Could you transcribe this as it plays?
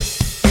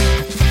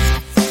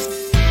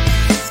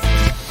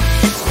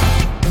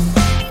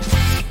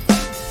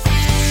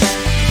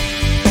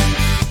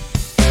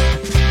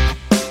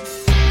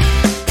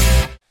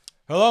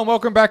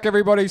welcome back,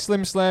 everybody.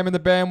 Slim Slam and the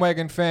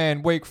Bandwagon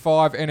Fan. Week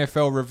 5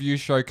 NFL review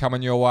show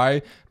coming your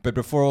way. But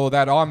before all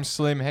that, I'm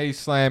Slim, he's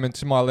Slam, and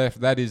to my left,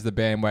 that is the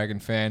Bandwagon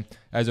Fan.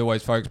 As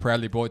always, folks,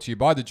 proudly brought to you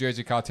by the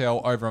Jersey Cartel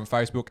over on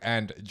Facebook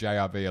and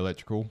JRV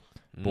Electrical.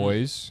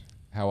 Boys,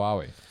 how are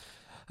we?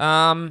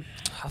 I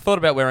thought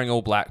about wearing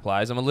all black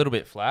players. I'm a little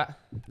bit flat.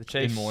 The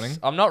Chiefs. In morning?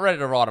 I'm not ready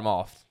to write them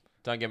off.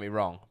 Don't get me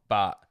wrong,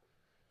 but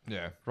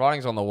Yeah.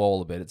 writing's on the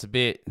wall a bit. It's a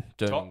bit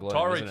doom and gloom.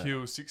 Tyreek isn't it?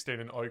 Hill, 16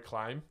 and 0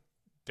 claim,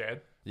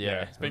 dead.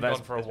 Yeah, It's been that's-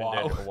 gone for a it's been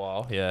dead while. for a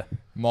while. Yeah.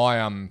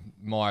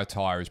 My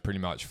attire is pretty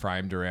much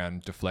framed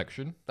around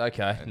deflection.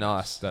 Okay. And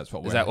nice. That's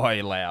what Is that why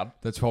you're loud?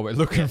 That's what we're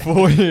looking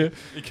for here.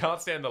 You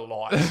can't stand the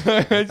light.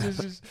 It's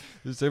just-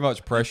 there's too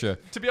much pressure.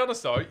 To be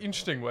honest, though,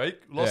 interesting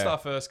week. Lost Yeah. our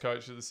first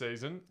coach of the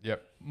season.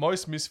 Yep.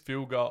 Most missed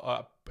field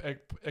goal,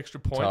 extra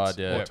points Tied,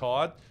 yeah. or Yep.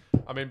 tied.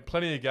 I mean,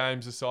 plenty of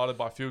games decided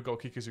by field goal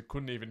kickers who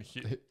couldn't even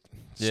hit.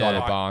 Side of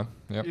Like, barn.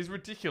 Yep. It's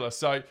ridiculous.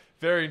 So,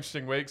 very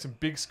interesting week. Some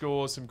big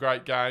scores, some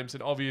great games.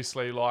 And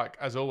obviously, like,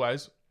 as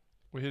always,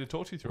 we're here to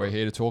talk to you through We're it.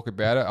 here to talk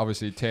about it.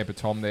 Obviously, Tampa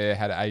Tom there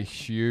had a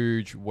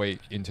huge week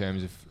in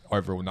terms of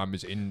overall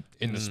numbers in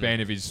the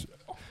span of his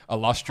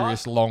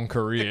illustrious long A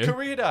career.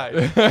 career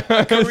day.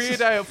 A career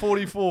day at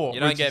 44. You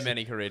don't which get is-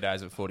 many career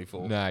days at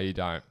 44. No, you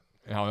don't.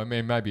 I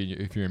mean, maybe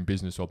if you're in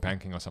business or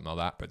banking or something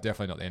like that, but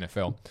definitely not the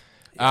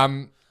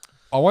NFL.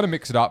 I want to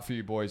mix it up for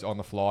you boys on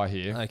the fly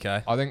here.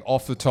 Okay. I think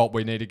off the top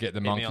we need to get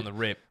the Hit monkey me on the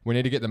rip. We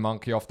need to get the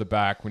monkey off the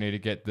back. We need to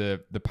get the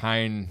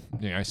pain,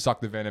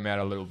 suck the venom out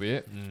a little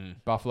bit.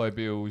 Buffalo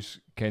Bills,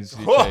 Kansas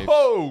City Chiefs.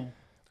 Whoa!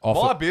 Off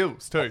My the,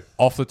 Bills, too.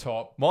 off the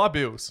top, My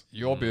Bills.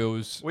 your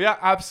Bills, We are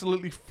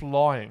absolutely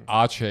flying.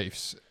 our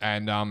Chiefs,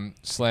 and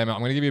Slammer. I'm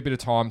going to give you a bit of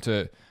time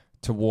to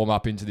warm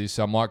up into this.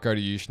 So I might go to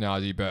you,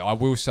 Schnazi, but I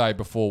will say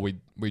before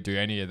we do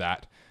any of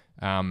that,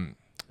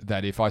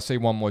 that if I see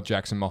one more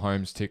Jackson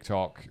Mahomes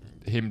TikTok,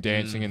 him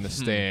dancing in the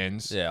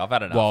stands, Yeah, I've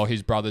had enough. while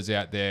his brother's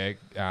out there,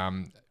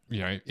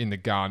 in the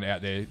gun,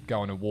 out there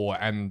going to war,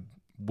 and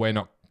we're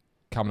not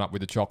coming up with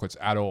the chocolates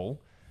at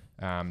all,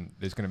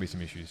 there's going to be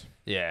some issues.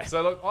 yeah.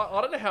 So, look, I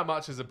don't know how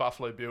much as a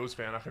Buffalo Bills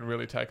fan I can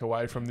really take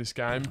away from this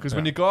game because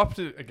when you go up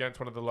against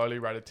one of the lowly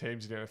rated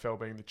teams in the NFL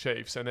being the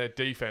Chiefs and their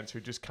defense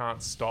who just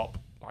can't stop,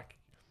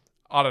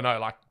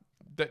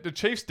 the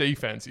Chiefs'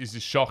 defense is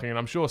just shocking, and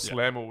I'm sure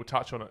Slammer will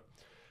touch on it.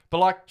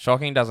 But,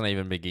 Shocking doesn't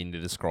even begin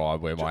to describe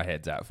where my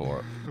head's at for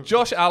it.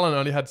 Josh Allen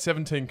only had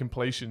 17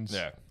 completions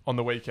Yeah. on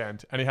the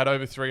weekend, and he had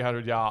over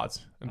 300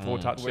 yards and 4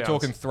 touchdowns. We're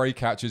talking 3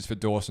 catches for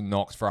Dawson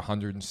Knox for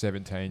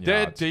 117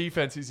 their yards.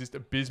 defense is just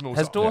abysmal.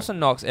 Has So- Dawson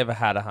Knox ever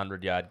had a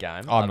 100-yard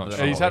game? I'm not Other than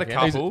sure. on He's the had a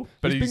weekend? couple,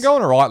 but he's been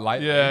going all right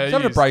lately. Yeah, he's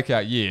having a he is.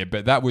 breakout year,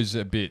 but that was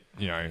a bit,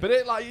 But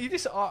it, you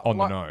just on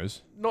the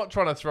nose. Not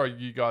trying to throw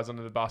you guys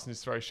under the bus and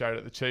just throw shade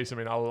at the Chiefs. I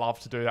mean, I love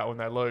to do that when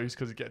they lose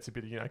because it gets a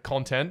bit of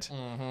content.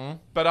 Mm-hmm.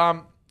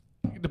 But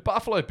the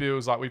Buffalo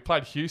Bills, we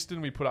played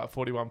Houston, we put up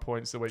 41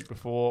 points the week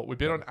before. We've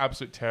been on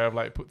absolute tear of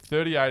late. Put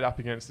 38 up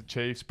against the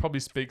Chiefs. Probably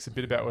speaks a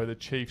bit about where the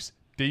Chiefs'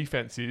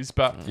 defense is,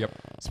 but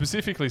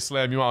specifically,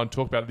 Slam, you want to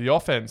talk about the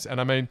offense. And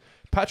I mean,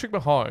 Patrick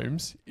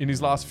Mahomes in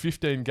his last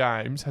 15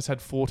 games has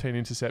had 14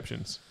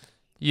 interceptions.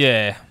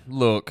 Yeah,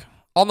 look.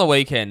 On the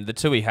weekend, the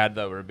two he had,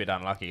 though, were a bit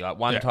unlucky.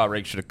 One,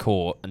 Tyreek should have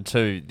caught, and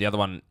 2, the other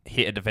one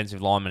hit a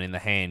defensive lineman in the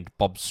hand,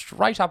 bobbed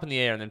straight up in the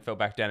air and then fell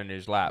back down into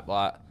his lap.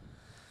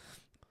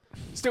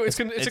 Still, it's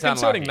a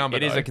concerning unlucky. number.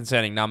 It is a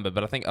concerning number,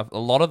 but I think a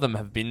lot of them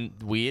have been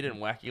weird and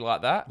wacky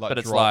like that. Like but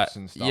it's drops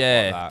and stuff like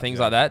that, things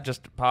yeah. like that.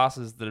 Just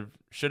passes that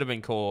should have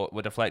been caught,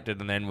 were deflected,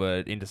 and then were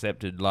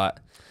intercepted.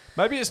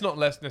 Maybe it's not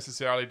less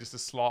necessarily just a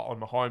slight on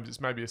Mahomes. It's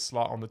maybe a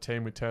slight on the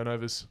team with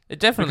turnovers. It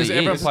definitely Because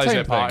everyone is. plays It's a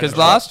their team part. thing. Because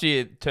last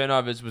year,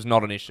 turnovers was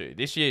not an issue.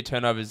 This year,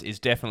 turnovers is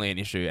definitely an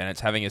issue, and it's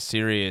having a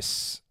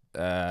serious...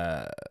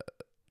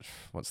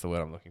 what's the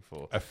word I'm looking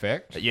for?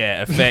 Effect.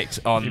 Yeah, effect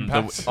on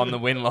Impact. the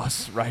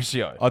win-loss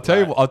ratio. I'll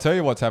tell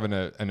you what's having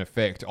an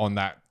effect on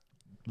that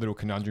little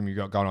conundrum you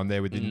got going on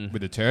there with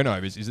the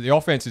turnovers is that the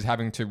offense is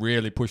having to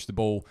really push the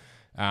ball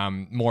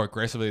more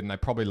aggressively than they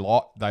probably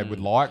would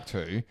like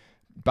to,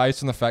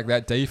 based on the fact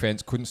that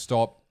defense couldn't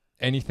stop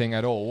anything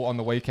at all on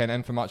the weekend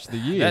and for much of the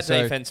year. That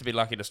So defense would be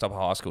lucky to stop a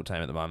high school team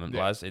at the moment,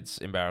 guys. It's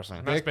embarrassing.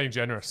 And that's being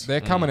generous. they're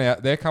coming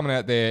out. They're coming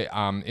out there in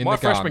My the gun.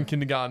 freshman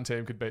kindergarten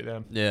team could beat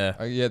them. Yeah.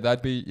 They'd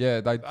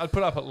I'd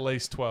put up at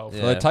least 12.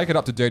 Yeah. so they'd take it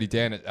up to Dirty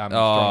Dan at strong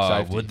Oh,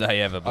 safety. would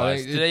they ever,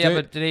 Blaze?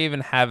 think Did he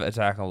even have a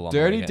tackle on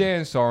Dirty the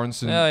Dan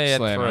Sorensen yeah,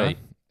 Slammer 3.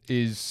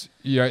 is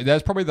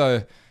that's probably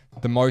the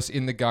most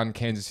in the gun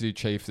Kansas City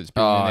Chief that's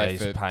been Oh, in there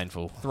he's for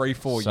painful.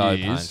 3-4 So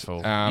years.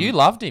 painful. You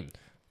loved him.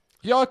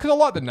 Yeah, because I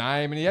like the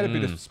name and he had a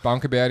bit of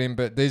spunk about him,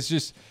 but there's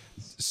just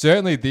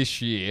certainly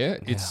this year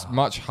it's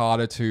much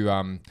harder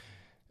to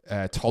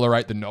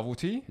tolerate the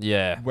novelty.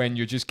 Yeah. When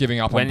you're just giving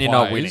up When on you're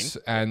not plays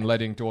and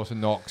letting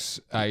Dawson Knox,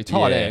 a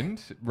tight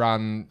end,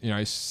 run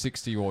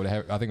 60 or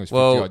I think it was 50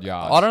 odd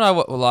yards. I don't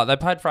know what they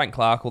paid Frank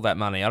Clark all that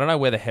money. I don't know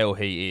where the hell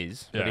he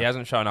is, but he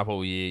hasn't shown up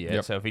all year yet.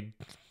 Yep. So if he'd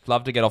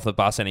love to get off the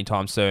bus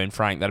anytime soon,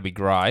 Frank, that'd be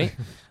great.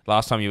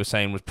 Last time you were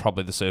seeing was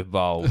probably the Super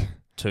Bowl.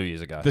 2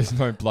 years ago. There's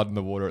no blood in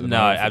the water at the No,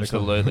 moment. for the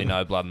absolutely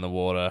no blood in the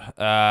water.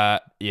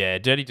 Yeah,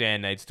 Dirty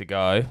Dan needs to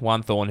go.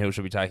 One Thornhill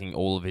should be taking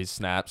all of his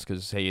snaps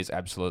because he is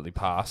absolutely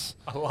pass.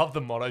 I love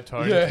the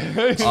monotone.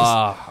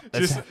 Yeah.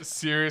 Just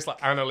serious, like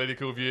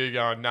analytical view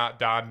going, not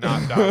done,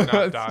 not done,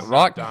 not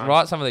done.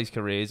 Write some of these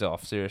careers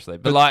off, seriously.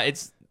 But like,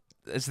 it's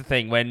the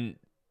thing when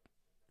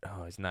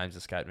his name's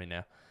escaped me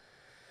now.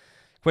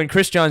 When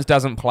Chris Jones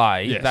doesn't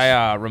play, Yes. they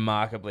are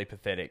remarkably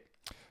pathetic.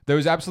 There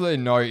was absolutely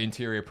no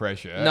interior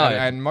pressure. No,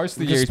 and most of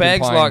the year he's Spags been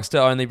playing. likes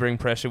to only bring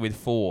pressure with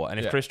 4, and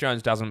if Yeah. Chris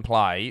Jones doesn't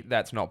play,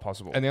 that's not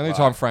possible. And the only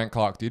time Frank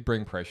Clark did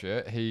bring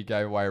pressure, he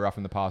gave away rough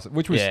in the pass,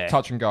 which was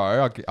touch and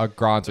go. I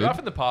granted. Rough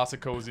in the passer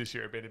calls this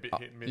year have been a bit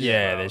hit and miss.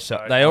 Yeah, as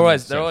well, they're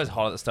always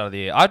hot at the start of the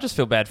year. I just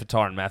feel bad for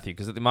Tyron Matthew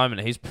because at the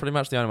moment he's pretty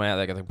much the only one out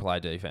there that can play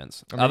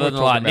defense. I mean, Other we're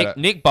than like talking about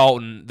Nick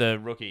Bolton, the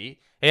rookie,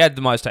 he had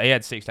the most. He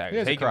had 6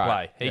 tackles. He He can has a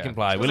play. crack. He Yeah. can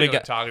play. Willie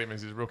target him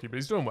as his rookie, but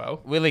he's doing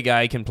well. Willie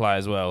Gay can play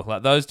as well.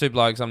 Like those two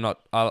blokes, I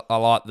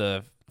like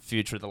the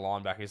future of the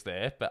linebackers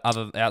there, but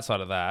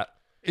outside of that,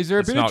 Is there a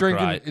it's bit of not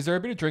drinking? great. Is there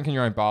a bit of drinking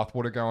your own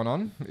bathwater going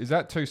on? Is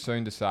that too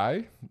soon to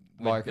say?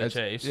 with the as-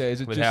 Chiefs, yeah,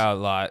 is it with just how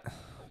like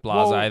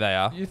blasé well, they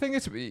are. You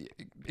think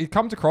it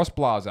comes across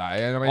blasé,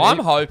 and I mean, I'm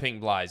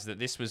hoping, Blaze, that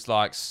this was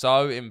like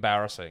so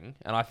embarrassing,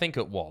 and I think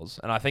it was,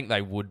 and I think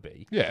they would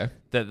be, yeah,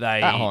 that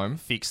they At home.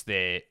 fixed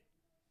their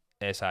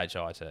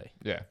SHIT.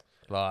 yeah.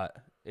 Like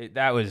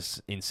that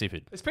was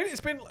insipid. It's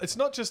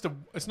not just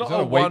it's not not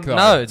a a week, one. though.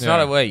 No, it's Yeah.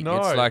 not a week. No,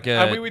 It's like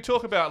and we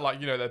talk about like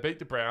they beat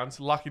the Browns,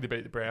 lucky to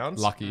beat the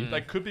Browns. Lucky.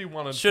 They could be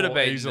 1 and should have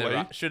 4 beaten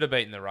easily. should have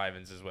beaten the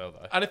Ravens as well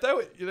though. And if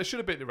they should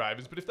have beat the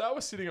Ravens, but if they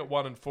were sitting at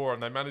 1 and 4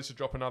 and they managed to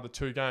drop another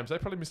 2 games, they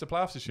probably missed the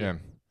playoffs this year.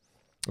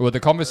 Yeah. Well, the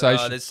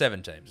conversation. There's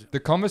 7 teams. The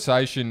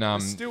conversation.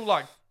 It's still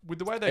like with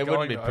the way they're It going,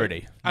 wouldn't be though,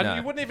 pretty. and No.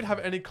 you wouldn't even have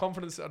any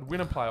confidence that I'd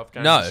win a playoff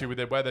game No. this year with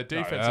where their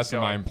defense that's is the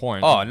going. main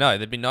point. Oh no,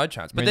 there'd be no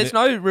chance. But mean, there's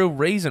no real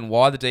reason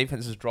why the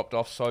defense has dropped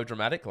off so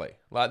dramatically.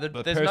 Like there's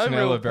no personnel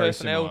real are very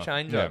personnel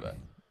similar. changeover. Yeah.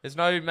 There's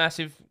no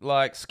massive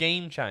like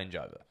scheme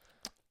changeover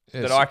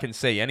Yes. that I can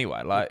see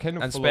anyway. Like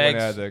Kendall and Fuller went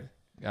Spags, out of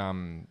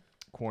the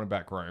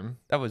cornerback room.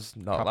 that was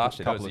not couple- last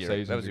year. That was couple the of year. That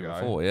seasons was the year ago.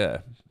 before. Yeah,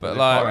 but they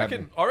like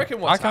I reckon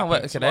I what's can't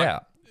work happened, it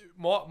out.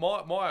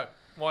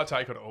 My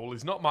take on it all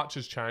is not much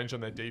has changed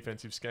on their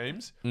defensive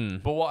schemes,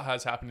 Mm. but what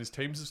has happened is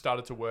teams have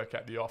started to work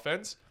at the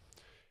offense.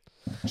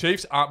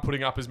 Chiefs aren't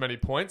putting up as many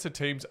points, so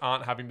teams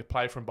aren't having to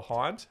play from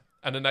behind,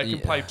 and then they can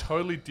Yeah. play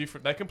totally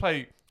different. They can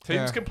play. Teams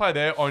Yeah. can play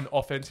their own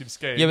offensive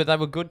scheme. Yeah, but they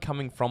were good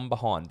coming from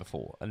behind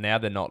before, and now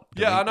they're not.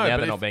 Yeah, I know. Now but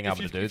they're if, not being if able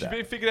to you've, do if that. you've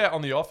been figured out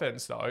on the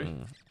offense though,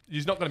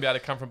 you're not going to be able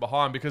to come from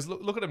behind because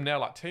look at them now.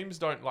 Like teams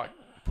don't like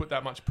put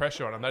that much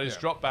pressure on them. They just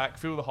drop back,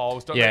 fill the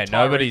holes. Don't Yeah, let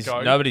Tyreek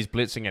go. nobody's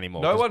blitzing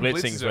anymore. No 'cause one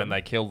blitzing's blitzes when them.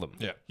 they kill them.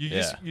 Yeah.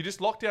 You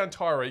just lock down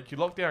Tyreek, you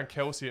lock down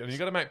Kelsey, and you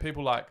got to make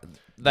people like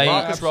They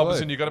Marcus Absolutely.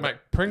 Robinson. You got to make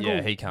Pringle,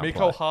 Yeah, he can't Miko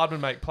play.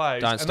 Hardman make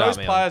plays, Don't and start those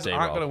me on players D-Roll.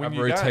 aren't going to I'm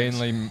win you games.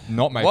 routinely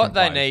not making What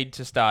they plays. need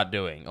to start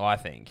doing, I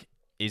think,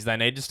 is they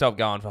need to stop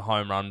going for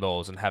home run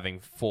balls and having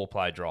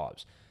 4-play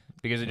drives.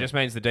 Because it just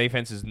means the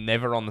defense is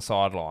never on the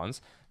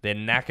sidelines. They're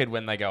knackered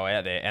when they go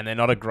out there, and they're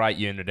not a great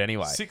unit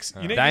anyway.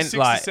 You need They, 6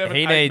 like, to 7,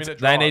 he 8 needs. minute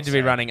They need drives. to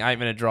be running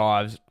 8-minute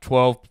drives,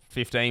 12,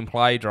 15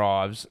 play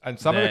drives, And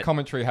some of the that,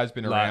 commentary has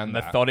been like, around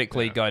that.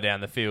 methodically Yeah. go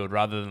down the field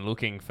rather than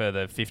looking for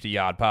the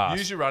 50-yard pass.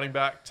 Use your running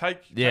back. Take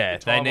Yeah,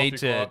 the they time need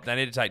off your to. clock. They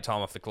need to take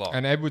time off the clock.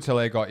 And Edwards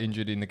Hilaire got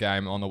injured in the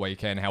game on the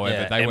weekend. However,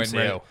 Yeah, they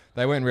MCL.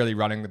 weren't really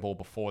running the ball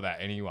before that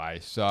anyway.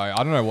 So I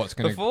don't know what's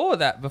going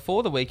to.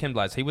 Before the weekend,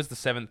 Blaze, he was the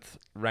 7th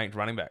ranked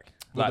running back.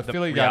 Well, Like the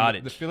Philly yardage.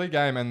 game, the Philly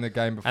game, and the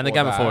game before, And the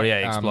game that, before,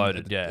 yeah,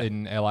 exploded, yeah.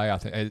 in LA. I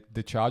think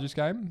the Chargers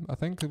game. I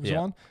think it was Yeah.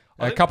 one.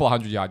 I A think- couple of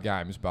 100-yard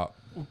games, but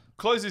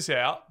Close this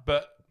out.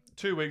 But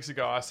 2 weeks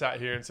ago, I sat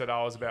here and said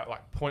I was about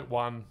like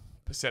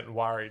 0.1%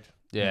 worried.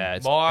 Yeah,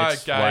 My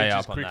it's way gauge up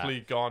has on that. quickly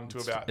gone to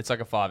about. It's like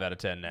a 5 out of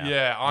 10 now.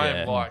 Yeah, I am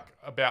Yeah. like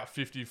about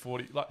 50,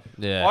 40. Like,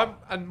 Yeah.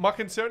 and my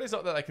concern is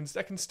not that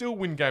they can still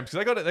win games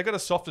because they got a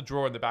softer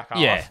draw in the back half.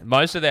 Yeah,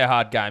 most of their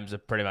hard games are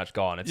pretty much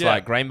gone. It's Yeah.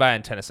 like Green Bay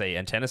and Tennessee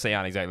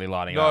aren't exactly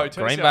lighting No, up.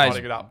 Tennessee Green aren't Bay's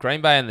lighting it up.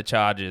 Green Bay and the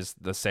Chargers,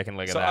 the second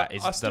leg of So that I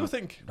is still the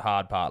think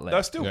hard part they'll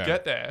left. still Yeah.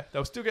 get there.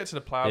 They'll still get to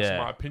the playoffs, in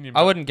my opinion. I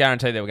but- wouldn't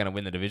guarantee they were going to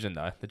win the division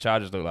though. The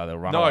Chargers look like they'll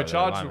run. No, away with it at the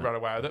Chargers will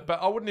moment. run away with it.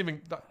 But I wouldn't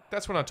even.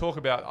 That's when I talk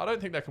about. I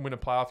don't think they can win a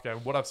playoff game.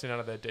 What I've seen out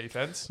of their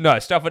defense. No,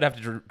 stuff would have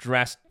to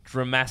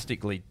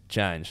dramatically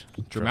change.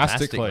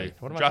 Dramatically.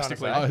 What am I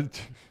Drastically. trying to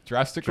say?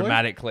 drastically.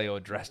 Dramatically or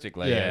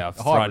drastically. Yeah, Yeah, I've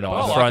a hybrid thrown, of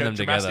I've both. thrown it, them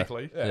together.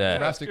 dramatically. Yeah.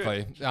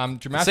 Drastically.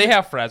 Dramatic. See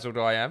how frazzled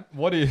I am?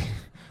 What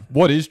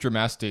is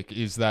dramatic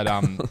is that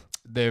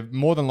they're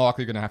more than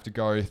likely going to have to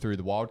go through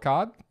the wild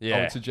card. I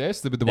Yeah. would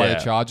suggest the way Yeah.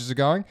 the Chargers are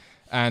going,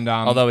 and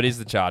Although it is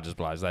the Chargers,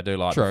 Blaze, they do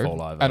like to true.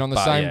 fall over. And on the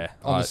But same yeah,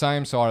 the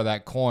same side of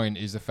that coin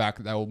is the fact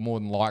that they will more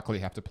than likely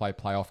have to play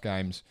playoff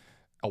games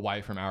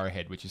away from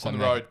Arrowhead, which is On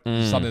something the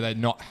road. something they've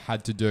not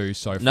had to do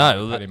so far.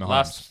 No, with Patty the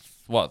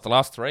Mahomes.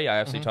 last 3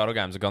 AFC Mm-hmm. title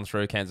games have gone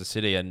through Kansas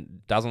City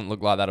and doesn't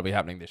look like that'll be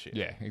happening this year.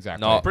 Yeah,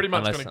 exactly. No. Pretty much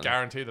Unless- going to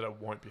guarantee that it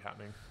won't be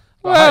happening.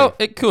 Well,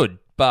 hey. it could,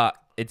 but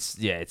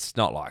It's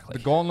not likely.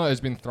 The gauntlet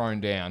has been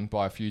thrown down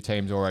by a few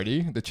teams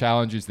already. The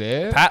challenge is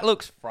there. Pat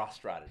looks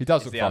frustrated. He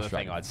does is look the frustrated.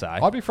 other thing I'd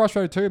say. I'd be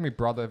frustrated too. My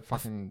brother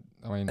fucking...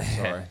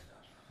 sorry.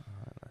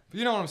 But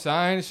you know what I'm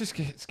saying?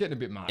 It's getting a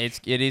bit much.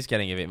 It is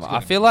getting a bit more. I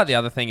getting a feel bit like the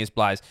other thing is,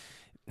 Blaze,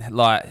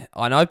 like,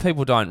 I know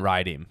people don't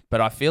rate him,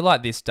 but I feel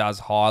like this does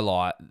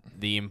highlight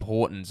the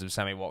importance of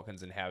Sammy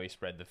Watkins and how he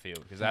spread the field,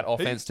 because that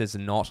offense does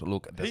not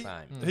look the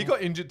same. He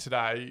got injured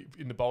today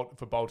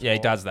for Baltimore. Yeah, he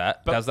does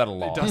that. But Does that a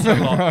lot. He does that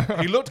a lot.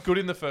 He looked good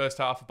in the first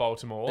half of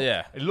Baltimore.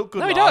 Yeah. He looked good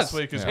No, he last does.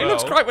 week as He well.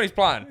 looks great when he's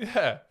playing.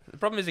 Yeah. The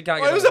problem is he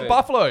can't Well, get he was on at the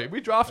field. Buffalo.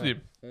 We drafted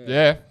him.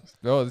 Yeah.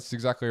 Oh, that's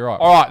exactly right.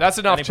 All right, that's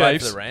And enough, he played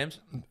Chiefs. for the Rams.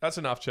 That's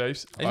enough,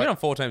 Chiefs. He's been on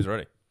 4 teams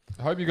already.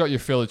 I hope you got your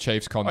fill of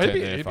Chiefs Oh, content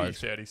he'd there, be folks.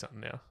 30 something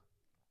now.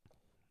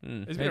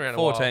 Mm. He's been around a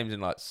 4 while. teams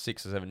in like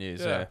 6 or 7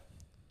 years. Yeah. So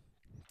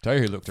Tell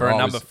you who looked for right a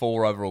number was,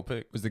 4 overall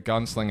pick. was the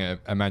gunslinger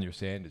Emmanuel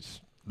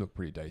Sanders. Looked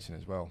pretty decent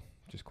as well,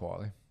 just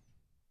quietly.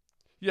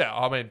 Yeah,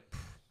 I mean,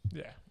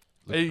 yeah.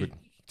 Looked good.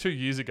 2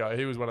 years ago,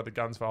 he was one of the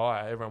guns for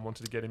hire. Everyone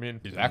wanted to get him in.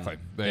 Exactly.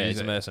 But Yeah, he's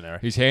a mercenary.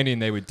 He's handy in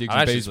there with Diggs I'm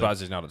and actually Beasley.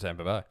 surprised he's not at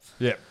Tampa Bay.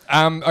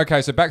 Yeah.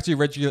 Okay, so back to your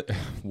Regular.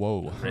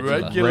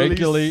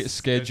 regularly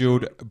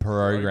scheduled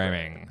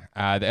programming.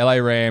 The LA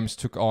Rams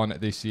took on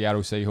the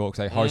Seattle Seahawks.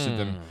 They hosted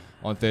them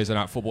on Thursday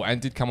Night Football and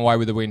did come away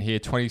with a win here,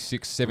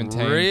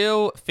 26-17.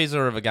 Real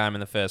fizzer of a game in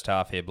the first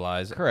half here,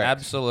 Blaze. Correct.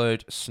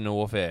 Absolute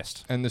snore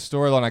fest. And the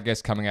storyline, I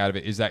guess, coming out of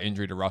it is that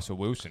injury to Russell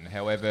Wilson.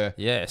 However,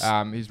 Yes.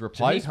 his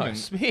replacement,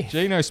 Smith.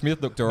 Geno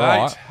Smith, looked all Mate,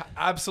 right.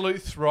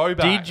 absolute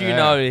throwback. Did you Yeah.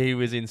 know he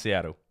was in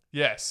Seattle?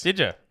 Yes. Did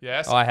you?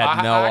 Yes. I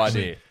had no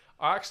idea.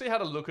 I actually had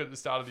a look at the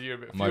start of the year.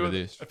 I'm over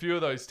this. A few of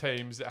those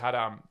teams that had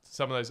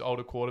some of those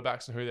older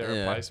quarterbacks and who their Yeah.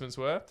 replacements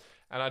were.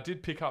 And I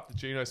did pick up that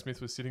Geno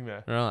Smith was sitting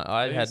there. Right.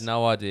 I had He's-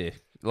 no idea.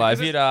 Like, if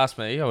Because you'd asked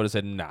me, I would have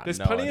said, nah, There's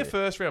no plenty idea. of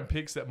first round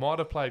picks that might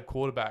have played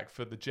quarterback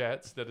for the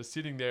Jets that are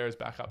sitting there as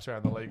backups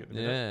around the league at the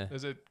minute. Yeah.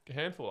 There's a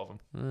handful of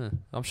them.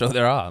 I'm sure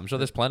there are. I'm sure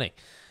there's plenty.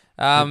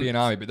 Could be an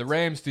army, but the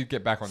Rams did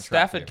get back on track.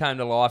 Stafford here. came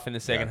to life in the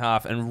second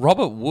half, and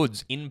Robert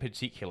Woods in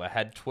particular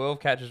had 12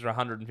 catches for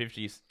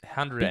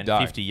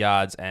 150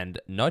 yards and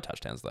no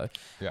touchdowns though.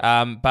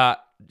 Yeah.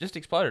 But just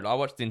exploded. I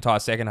watched the entire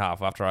second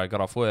half after I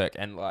got off work,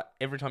 and like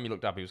every time you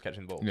looked up, he was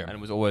catching the ball, Yeah. and it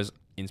was always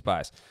in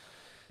space.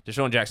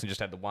 Deshaun Jackson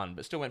just had the one,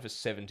 but still went for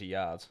 70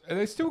 yards. And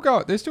they're still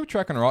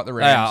tracking all right, the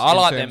Rams. Yeah, I in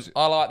like terms- them.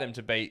 I like them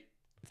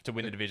to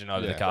win the division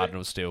over the Yeah.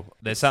 Cardinals. Still,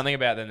 there's something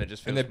about them that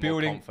just feels And they're more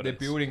building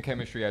confidence.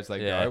 chemistry as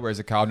they Yeah. go, whereas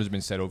the Cardinals have been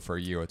settled for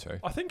a year or two.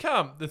 I think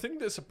the thing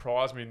that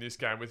surprised me in this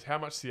game was how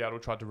much Seattle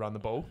tried to run the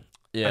ball.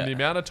 Yeah. And the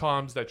amount of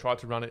times they tried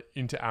to run it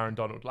into Aaron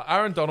Donald. Like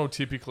Aaron Donald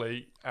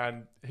typically,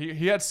 and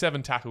he had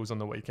 7 tackles on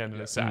the weekend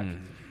and a sack.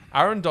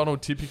 Aaron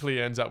Donald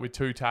typically ends up with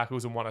 2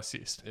 tackles and 1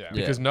 assist. Yeah.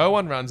 Because no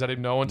one runs at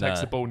him, no one takes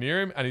No. the ball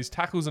near him, and his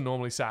tackles are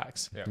normally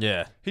sacks.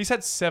 Yeah. He's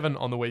had 7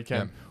 on the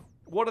weekend.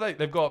 What are they?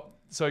 They've got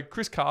so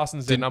Chris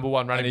Carson's their Didn't- number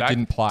 1 running and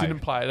he back.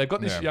 didn't play. They've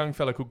got this Yeah. young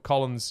fella called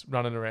Collins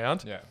running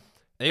around. Yeah.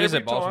 He was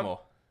Every at Baltimore.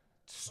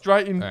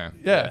 Straight in,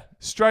 Yeah.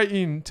 straight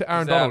in to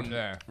Aaron Is that- Donald.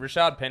 Yeah.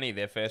 Rashad Penny,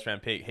 their first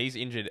round pick, he's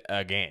injured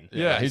again.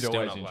 Yeah, He's still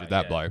always not injured, playing,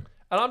 that yeah. bloke.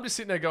 And I'm just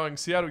sitting there going,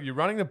 Seattle, you're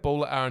running the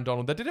ball at Aaron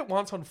Donald. They did it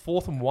once on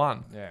 4th and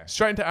 1. Yeah.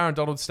 Straight into Aaron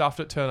Donald, stuffed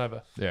it,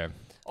 turnover. Yeah.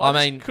 I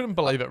just mean, couldn't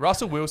believe it.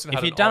 Russell Wilson If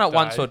had you'd an done off it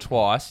once day. or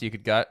twice, you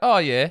could go, oh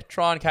yeah,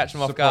 try and catch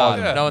them off Surprise guard.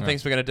 them. No one Yeah.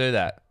 thinks we're going to do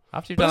that.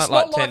 After you've But done it's it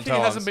like not 10 like he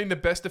times. hasn't been the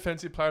best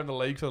defensive player in the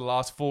league for the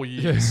last 4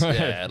 years. Yeah,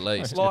 at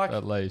least. Like-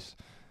 At least.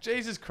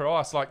 Jesus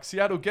Christ. Like,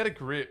 Seattle, get a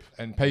grip.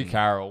 And Pete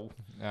Carroll.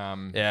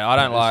 Yeah, I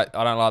don't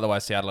like the way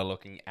Seattle are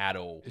looking at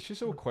all. It's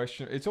just all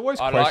question. It's always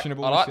I like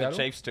questionable. with the Seattle.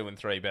 Chiefs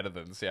 2-3 better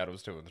than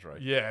Seattle's 2-3.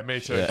 Yeah, me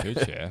too. Yeah.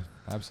 Good, yeah,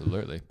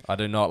 absolutely. I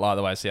do not like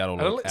the way Seattle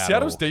And look at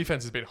Seattle's all.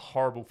 defense has been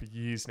horrible for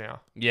years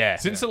now. Yeah.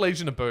 Since the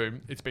Legion of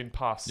Boom, it's been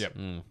pus. Yep.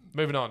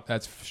 Moving on.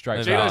 That's straight.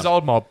 That's Gino's right.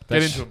 old mob. Get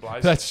That's- into it,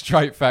 Blaze. That's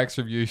straight facts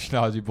from you,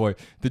 Schnazzy boy.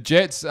 The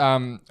Jets,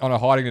 on a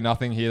hiding to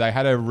nothing here, they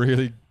had a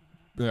really,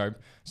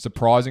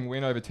 surprising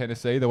win over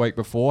Tennessee the week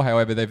before.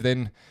 However, they've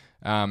then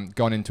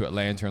gone into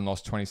Atlanta and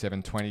lost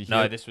 27-20 No,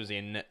 here. this was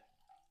in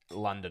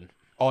London.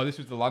 Oh, this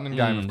was the London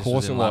game. Of this course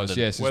was it in was. London.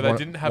 Yes, Where it's they one-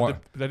 didn't have one-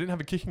 they didn't have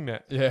a kicking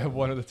net. Yeah,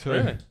 one of the two.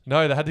 Really?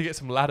 No, they had to get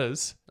some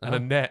ladders and a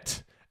Uh-huh.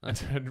 net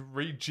and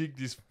rejig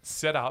this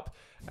setup.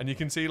 And you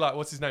can see, like,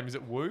 what's his name? Is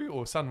it Wu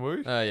or Sun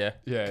Wu? Oh, yeah.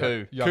 Yeah,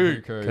 Coup. Young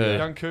Coup. Coup, Coup. yeah.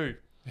 Young Koo.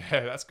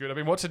 Yeah, that's good. I've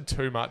been watching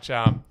too much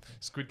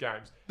Squid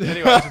Games.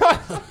 Anyway,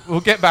 we'll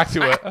get back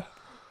to it.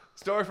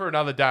 Story for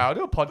another day. I'll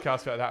do a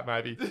podcast about that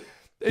maybe.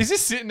 He's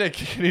just sitting there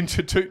kicking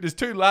into there's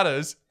 2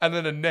 ladders and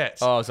then a net.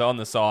 Oh, so on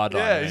the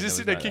sideline. yeah, then he's just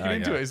there sitting there was kicking no-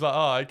 into it. He's like,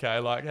 oh, okay,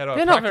 like, how do I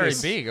They're not very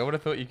practice? big. I would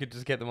have thought you could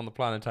just get them on the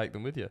plane and take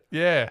them with you.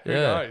 Yeah, who Yeah,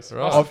 knows?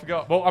 right. I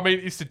forgot. Well, I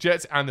mean, it's the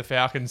Jets and the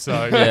Falcons, so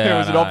it was I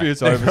an know.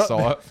 obvious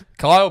oversight.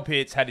 Kyle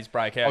Pitts had his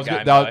breakout was game.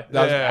 good. That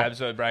though. was-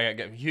 Absolute breakout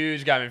game.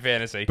 Huge game in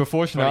fantasy.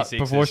 Before 26s.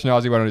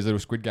 Schnazzy went on his little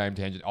Squid Game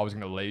tangent, I was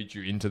going to lead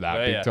you into that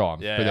big yeah. time.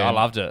 Yeah, But then I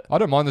loved it. I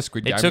don't mind the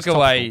Squid Game. It took It's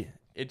topical. away.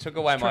 It took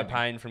away my trending.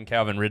 pain from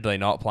Calvin Ridley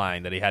not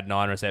playing. That he had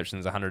 9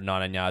 receptions,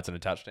 119 yards, and a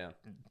touchdown.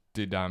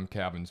 Did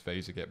Calvin's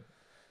visa get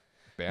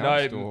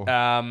bounced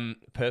or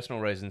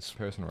personal reasons.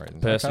 personal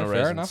reasons? personal Fair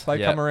reasons. enough. They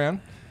Yeah. come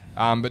around.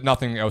 But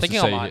nothing else Thinking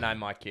to I see might here. name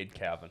my kid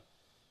Calvin.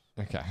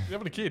 Okay. You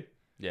having a kid?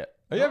 Yeah.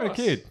 Are you having a Nice.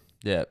 kid?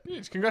 Yeah.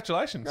 Yes,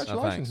 congratulations.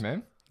 Congratulations, thanks.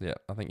 man. Yeah.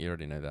 I think you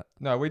already knew that.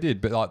 No, we did,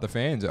 but like the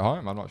fans at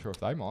home, I'm not sure if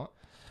they might.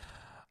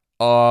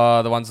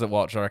 Oh, the ones that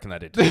watch, I reckon they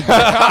did.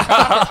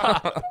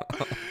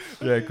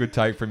 Yeah, good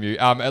take from you.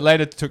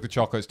 Atlanta took the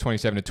chocolates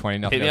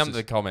 27-20. Nothing Hit me else. up in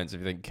the comments if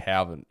you think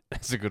Calvin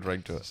has a good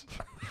ring to it.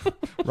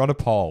 Run a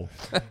poll.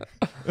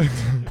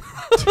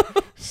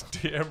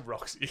 DM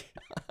Roxy.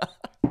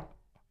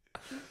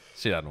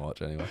 She doesn't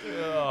watch anyway.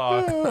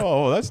 Oh,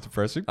 Oh, that's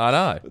depressing. I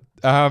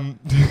know.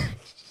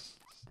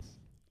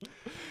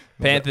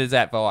 Panthers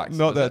at Vikes.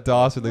 Not that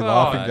dastardly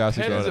laughing gas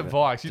Panthers again. at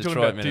Vikes. You're talking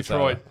Detroit, about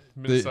Detroit,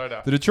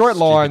 Minnesota. The Detroit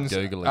Lions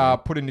Googling. are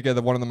putting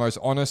together one of the most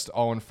honest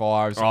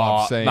 0-5s Oh,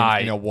 I've seen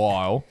mate. in a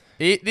while.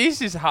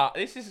 This is hard.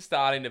 This is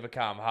starting to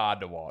become hard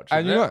to watch.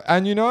 And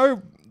isn't you it?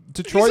 know,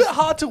 Detroit. Is it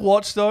hard to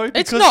watch though? It's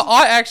Because not.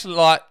 I actually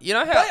like. You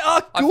know how They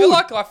are I feel good.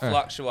 like I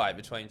fluctuate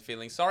between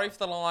feeling sorry for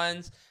the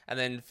Lions and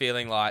then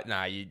feeling like,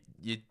 nah, you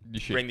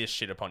shit. bring this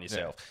shit upon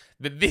yourself.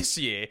 But this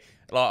year,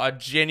 like, I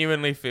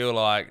genuinely feel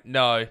like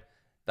no,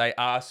 they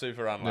are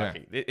super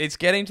unlucky. It's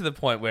getting to the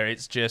point where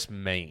it's just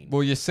mean.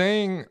 Well, you're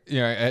seeing,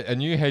 a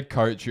new head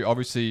coach who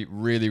obviously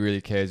really,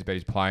 really cares about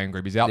his playing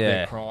group. He's out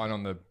there Yeah. crying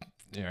on the,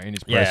 in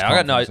his press Yeah,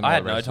 I conference and all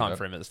had the no rest of time it.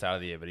 for him at the start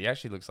of the year, but he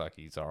actually looks like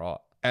he's all right.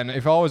 And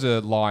if I was a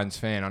Lions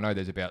fan, I know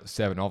there's about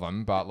 7 of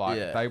them, but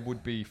Yeah. they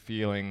would be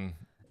feeling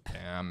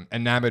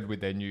enamored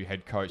with their new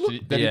head coach.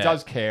 That he Yeah.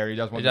 does care. He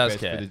does want He the does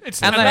best care. for the,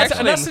 It's, And and, they that's, actually-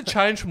 and that's the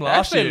change from They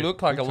last actually year.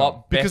 look like a Big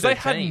lot better because they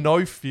had team.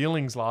 no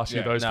feelings last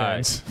year. Yeah. Those No,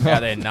 fans. yeah,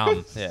 they're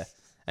numb. Yeah,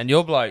 and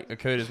your bloke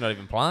Akuta's not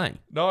even playing.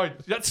 No,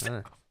 that's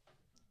No.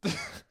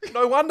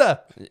 no wonder.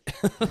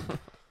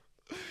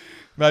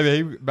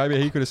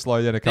 maybe he could have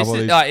slowed down a This couple of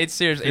is, these. no, it's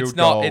serious. field It's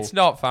not. goal. It's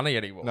not funny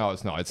anymore. No,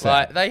 it's not. It's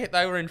sad. Like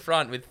they were in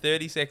front with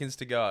 30 seconds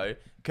to go.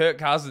 Kirk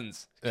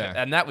Cousins, Yeah.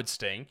 and that would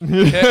sting.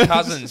 Kirk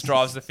Cousins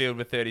drives the field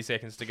with 30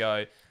 seconds to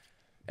go,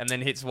 and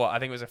then hits what I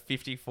think was a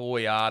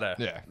 54-yarder.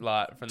 Yeah.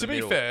 Like from To the be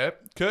middle. fair,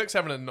 Kirk's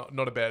having a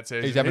not a bad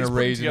season. He's having a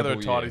putting together a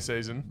reasonable tidy year.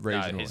 season. No,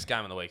 Reasonable. his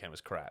game on the weekend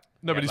was crap.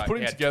 No, but he's putting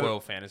he had together-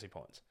 12 fantasy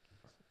points.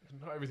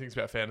 Not everything's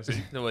about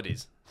fantasy. No, it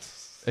is.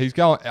 He's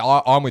going.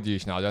 I'm with you,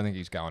 Schnell. I don't think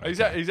he's going. He's,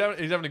 okay. he's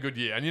having a good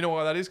year, and you know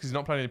why that is? Because he's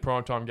not playing any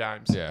primetime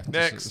games. Yeah.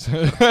 Next.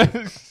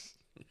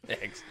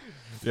 Thanks.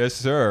 Yes,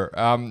 sir.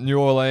 New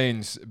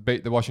Orleans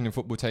beat the Washington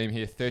football team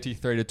here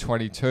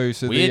 33-22.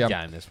 So Weird the,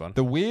 game this one.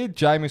 The weird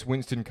Jameis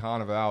Winston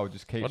Carnival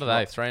just keeps What are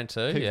they?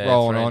 3-2. keeps Yeah,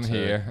 rolling 3-2. on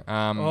here.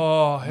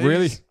 Oh,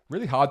 really, he's-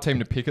 really hard team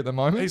to pick at the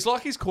moment. He's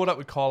like he's caught up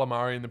with Kyler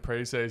Murray in the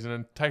preseason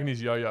and taking his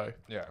yo-yo.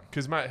 Yeah.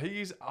 Because mate, he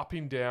is up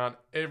and down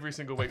every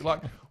single week.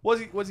 Like,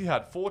 what's he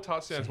had? 4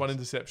 touchdowns, 1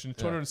 interception,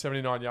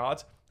 279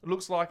 yards. It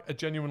looks like a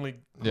genuinely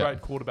Yeah.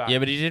 great quarterback. Yeah,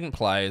 but he didn't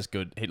play as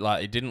good. He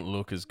didn't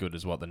look as good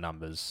as what the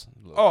numbers.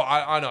 Look. Oh,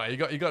 I know. You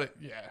got it.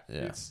 Yeah.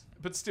 Yeah.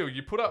 But still,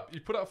 you put up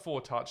 4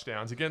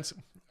 touchdowns against.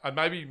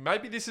 Maybe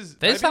this is.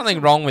 There's maybe something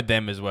it's- wrong with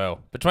them as well.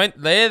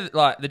 They're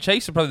like the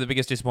Chiefs are probably the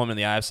biggest disappointment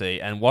in the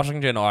AFC, and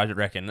Washington, I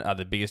reckon, are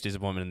the biggest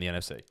disappointment in the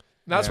NFC.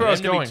 That's Yeah. where I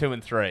was Them to be going. 2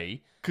 and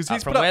 3. 'Cause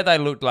he's from put up- where they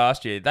looked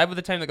last year, they were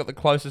the team that got the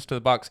closest to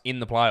the Bucks in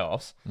the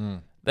playoffs.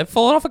 Mm. They've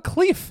fallen off a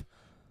cliff,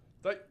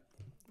 They-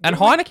 and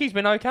Heineke's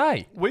been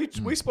okay.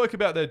 We spoke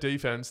about their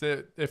defense,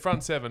 their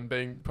front seven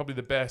being probably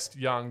the best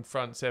young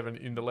front seven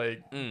in the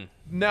league. Mm.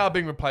 Now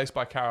being replaced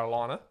by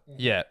Carolina,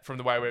 Yeah, from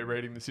the way we're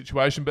reading the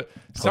situation. But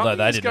Although something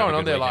they is didn't have going a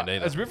on good there. Like,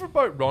 weekend either. as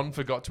Riverboat Ron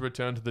forgot to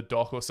return to the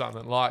dock or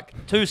something.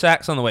 Like 2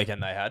 sacks on the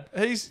weekend they had.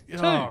 he's.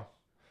 Oh,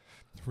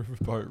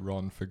 Riverboat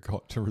Ron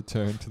forgot to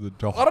return to the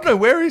dock. I don't know,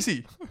 where is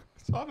he?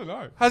 I don't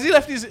know. Has he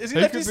left his? Has he,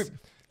 He left could, his? be,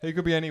 he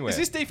could be anywhere. Is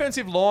this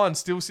defensive line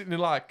still sitting in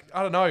like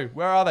I don't know?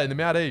 Where are they in the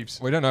Maldives?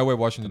 We don't know where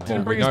Washington. Didn't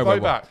well, bring we his know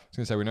boat where, back. I was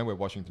going to say we know where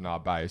Washington are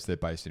based. They're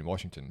based in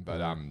Washington, but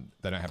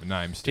they don't have a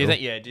name Do still. you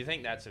think? Yeah. Do you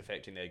think that's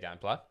affecting their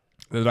gameplay?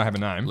 They don't have a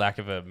name. Lack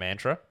of a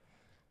mantra.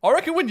 I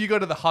reckon when you go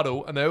to the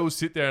huddle and they all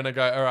sit there and they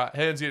go, all right,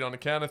 hands in on the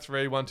count of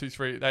 3, 1, 2,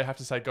 3. They have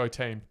to say go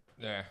team.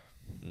 Yeah.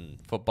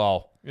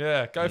 Football.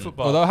 Yeah, go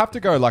football. Well, they'll have to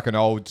go like an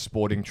old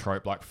sporting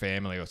trope, like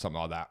family or something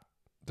like that.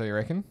 Do you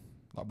reckon?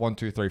 Like 1,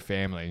 2, 3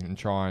 family, and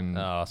try and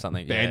Oh,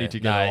 something. Bandy yeah.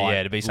 together No, like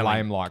yeah, to be something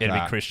lame like it'd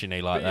that. be Christian-y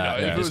like But, you know, that.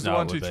 if You it just was the know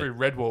 1, it 2, would be. 3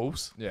 Red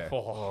Wolves. Yeah.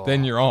 Oh.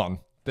 then you're on.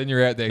 Then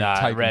you're out there Nah,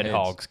 taking red heads.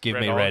 hogs. Give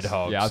Red me hogs. red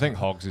hogs. Yeah, I think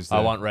hogs is. The, I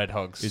want red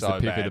hogs is so the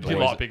pick of the bad. You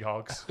boys. like big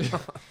hogs.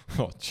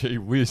 Oh, gee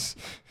whiz.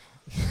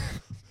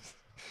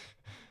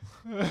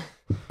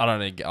 I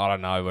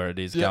don't know where it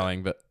is Yeah.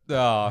 going, but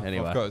Anyway,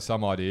 Anyway. I've got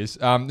some ideas.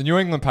 The New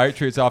England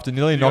Patriots, after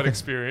nearly You got knocking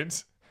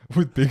experience.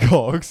 with big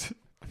hogs.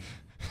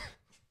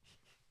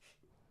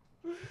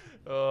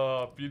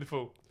 Oh,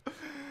 beautiful.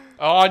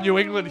 Oh, New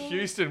England,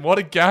 Houston. What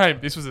a game.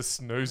 This was a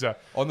snoozer.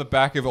 On the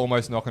back of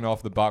almost knocking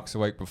off the Bucks the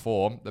week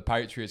before, the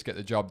Patriots get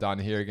the job done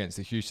here against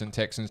the Houston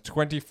Texans,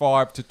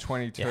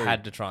 25-22. You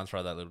had to try and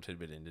throw that little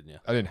tidbit in, didn't you?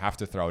 I didn't have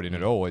to throw it in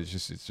at all. It's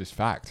just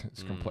fact.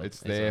 It's complete. It's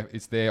there.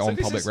 It's there So on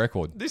this public is-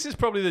 record. This is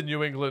probably the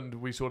New England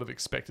we sort of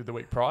expected the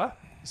week prior.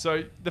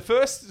 So the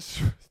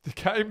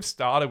game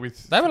started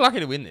with They were lucky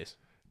to win this.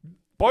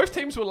 both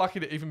teams were lucky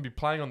to even be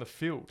playing on the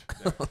field.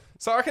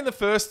 So I reckon the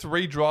first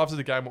 3 drives of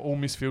the game were all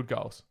missed field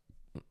goals.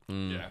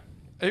 Yeah.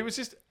 It was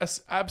just an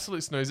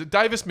absolute snoozer.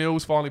 Davis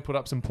Mills finally put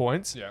up some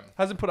points. Yeah.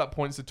 Hasn't put up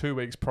points the 2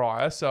 weeks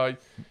prior. So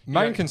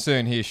Main know-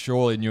 concern here,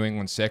 surely New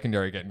England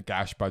secondary getting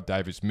gashed by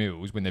Davis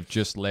Mills when they've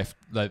just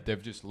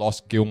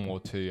lost Gilmore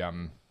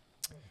to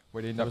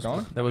where did he end up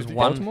going? There was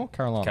Baltimore,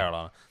 Carolina.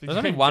 Carolina. if There's you've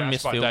only been one gashed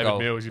missed by field David goal.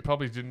 Mills, you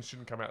probably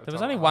shouldn't come out. There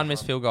was only one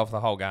missed field goal for the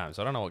whole game,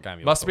 so I don't know what game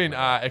you Must have been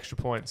talking about. extra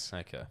points.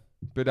 Okay.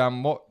 But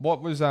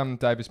what was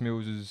Davis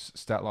Mills'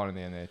 stat line in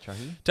the end there,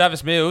 Chucky?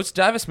 Davis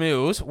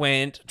Mills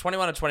went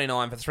 21 of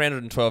 29 for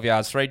 312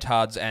 yards, 3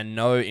 tuds, and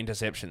no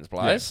interceptions,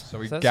 Blaze. Yeah, so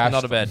we that's gashed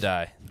not a bad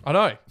day. I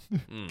know.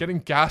 Getting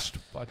gashed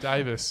by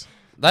Davis.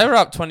 They were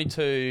up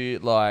 22,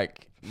 9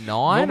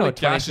 Normally or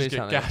 22 gashes get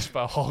something. gashed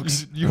by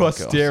hogs. You Oh, are God.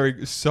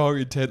 staring so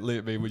intently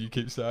at me when you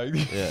keep saying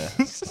Yeah.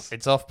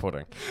 It's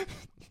off-putting.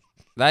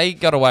 They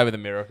got away with a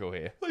miracle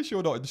here. At least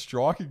you're not in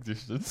striking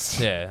distance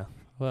Yeah.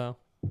 Well,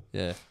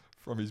 yeah.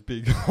 from his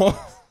big.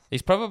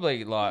 He's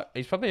probably a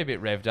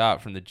bit revved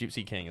up from the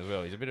Gypsy King as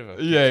well. He's a bit of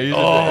a Yeah, he's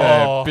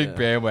Oh. a big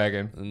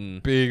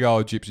bandwagon. Big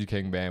old Gypsy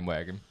King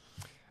bandwagon.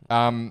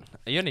 Are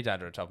you any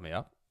danger to top me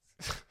up?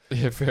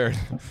 Yeah, fair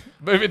enough.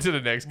 Moving to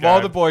the next game. While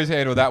the boys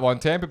handle that one,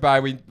 Tampa Bay,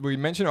 we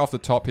mentioned it off the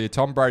top here,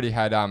 Tom Brady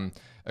had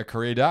a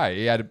career day.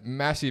 He had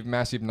massive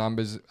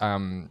numbers,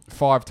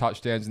 5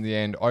 touchdowns in the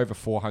end, over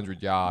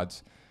 400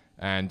 yards,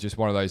 and just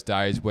one of those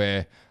days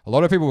where a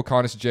lot of people were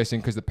kind of suggesting,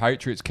 because the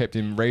Patriots kept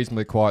him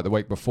reasonably quiet the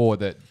week before,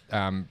 that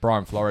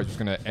Brian Flores was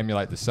going to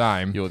emulate the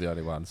same. You're the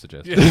only one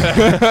suggesting.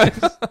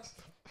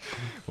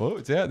 Well,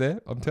 it's out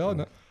there. I'm telling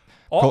it.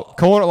 Oh,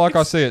 Calling it like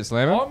I see it,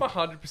 Slammer. I'm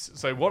 100%.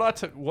 So what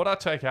I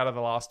take out of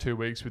the last 2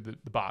 weeks with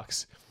the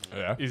Bucks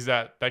Yeah. is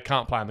that they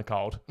can't play in the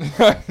cold.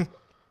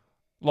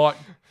 Like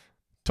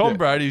Tom Yeah.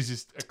 Brady's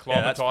just that's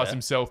acclimatized fair.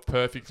 himself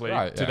perfectly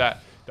Right, to yeah.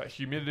 that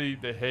humidity,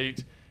 the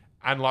heat.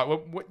 And like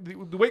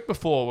the week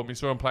before when we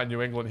saw him play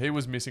New England, he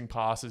was missing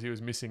passes, he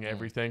was missing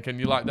everything. And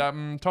you're like, that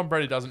Tom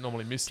Brady doesn't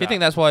normally miss Do you that. think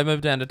that's why he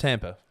moved down to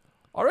Tampa?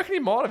 I reckon he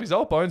might have. His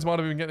old bones might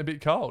have been getting a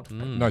bit cold.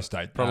 No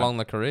state. Prolong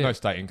the career. No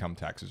state income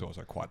tax is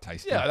also quite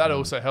tasty. Yeah, that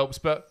also helps.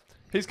 But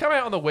he's come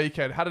out on the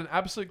weekend, had an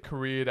absolute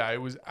career day.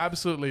 It was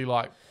absolutely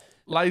like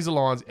laser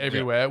lines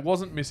everywhere.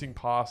 Wasn't missing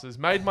passes.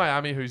 Made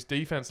Miami, whose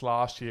defense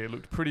last year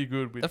looked pretty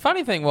good with The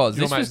funny thing was,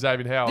 your this mate was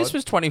Xavier Howard. this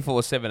was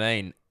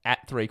 24-17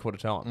 at 3/4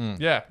 time.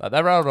 Yeah. Like,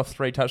 they rattled off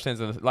 3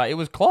 touchdowns. It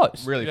was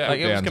close. Really Yeah. Like,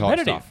 it was foot-down type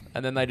competitive. stuff.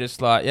 And then they just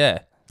yeah.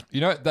 You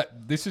know that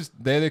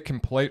they're the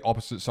complete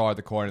opposite side of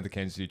the coin of the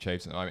Kansas City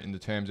Chiefs at the moment in the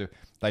terms of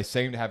they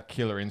seem to have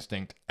killer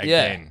instinct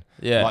again.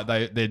 Yeah. Like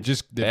they've It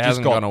just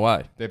hasn't got gone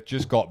away. They've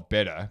just got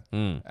better.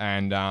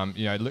 And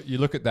you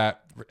look at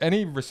that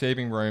any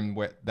receiving room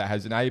that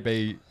has an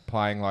AB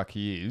playing like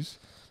he is.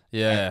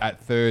 Yeah. At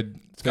third,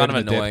 It's kind of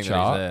in the depth annoying that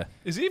chart. he's there.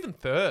 Is he even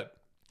third?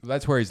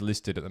 That's where he's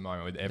listed at the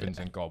moment with Evans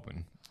and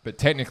Godwin. But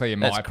technically, in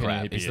my That's opinion,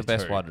 crap. he'd be He's a the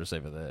best 2. wide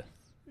receiver there.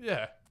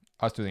 Yeah.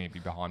 I still think he'd be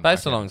behind.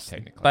 Based Mike along Evans,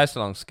 technically. based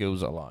along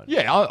skills alone.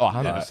 Yeah,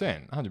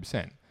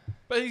 100%.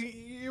 But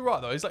you're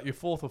right, though. He's like your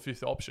 4th or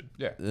 5th option.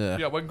 Yeah. Yeah.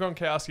 Yeah, when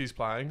Gronkowski's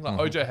playing, like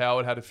OJ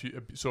Howard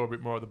saw a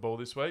bit more of the ball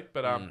this week,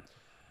 but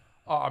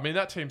I mean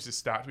that team's just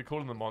stacked. We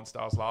called them the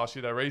Monstars last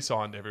year. They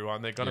re-signed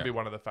everyone. They're going to Yeah. be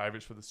one of the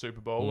favourites for the Super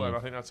Bowl, and I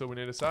think that's all we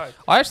need to say.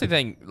 I actually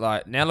think,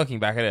 now looking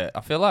back at it,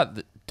 I feel like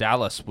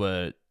Dallas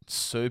were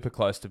super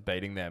close to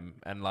beating them,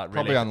 and Probably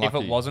really, if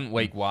unlucky. it wasn't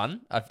week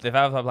 1, if they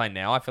play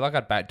now, I feel like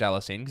I'd back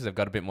Dallas in because they've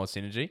got a bit more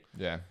synergy.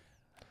 Yeah.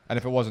 And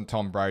if it wasn't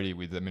Tom Brady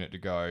with a minute to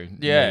go,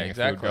 Yeah, needing a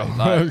field exactly. goal,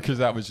 Like- because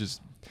that was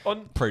just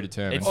On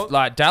predetermined. It's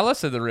like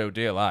Dallas are the real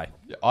deal, eh?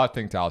 Yeah, I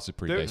think Dallas is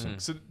pretty there,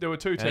 decent. so there were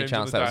 2 Any teams on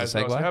chance the that day was as a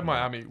well. So we segue? had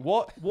Miami.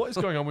 What is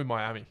going on with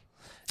Miami?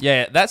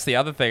 Yeah, that's the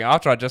other thing.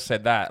 After I just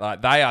said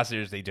that, they are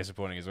seriously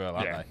disappointing as well,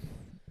 aren't Yeah.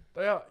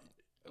 They are.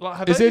 Like,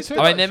 have Is they there just two?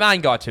 got- they? I mean, their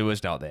main guy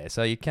Tua's not there,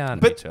 so you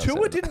can't. but be too upset Tua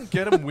about it. didn't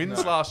get them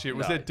wins last year. It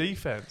was their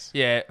defense.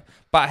 Yeah,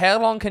 but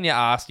how long can you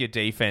ask your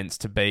defense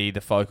to be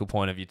the focal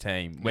point of your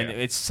team when Yeah.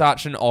 it's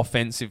such an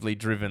offensively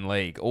driven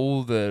league?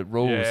 All the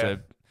rules Yeah.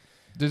 are.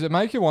 Does it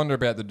make you wonder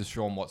about the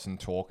Deshaun Watson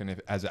talk, and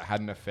if, as it had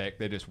an effect,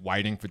 they're just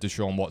waiting for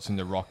Deshaun Watson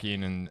to rock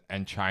in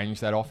and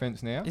change that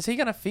offense now? Is he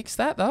going to fix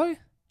that though?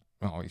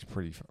 Oh, he's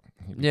pretty.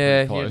 He'd be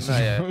Yeah, pretty close.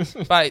 yeah.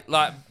 But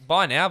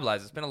by now,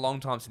 Blaze, it's been a long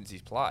time since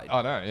he's played.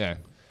 I know. Yeah.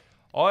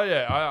 Oh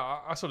yeah,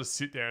 I sort of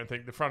sit there and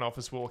think the front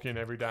office walk in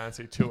every day and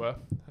see Tua,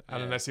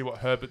 and then they see what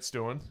Herbert's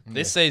doing,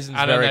 This season's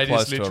and then very they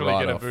cause just to a literally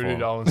get a write-off voodoo for-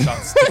 doll and start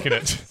sticking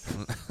it.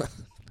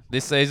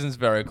 This season's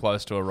very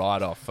close to a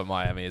write-off for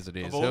Miami as it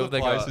is. Of Who all have the they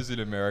got? places in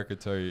America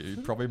too,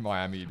 probably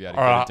Miami you'd be able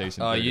to All get right. a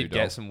decent Oh, voodoo you'd doll.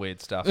 get some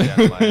weird stuff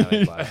down in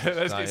Miami. Like, Let's don't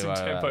get some you worry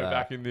tempo about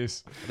back that. in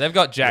this. They've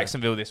got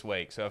Jacksonville this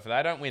week, so if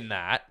they don't win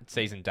that,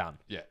 season done.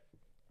 Yeah.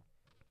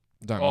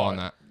 Don't Oh. mind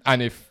that.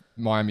 And if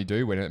Miami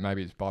do win it,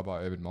 maybe it's bye-bye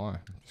Urban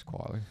Meyer, just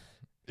quietly.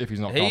 If he's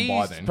not gone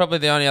by He's then. probably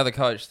the only other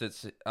coach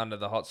that's under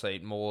the hot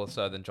seat more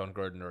so than John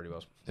Gruden already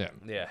was. Yeah.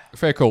 Yeah.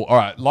 Fair call. All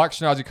right, like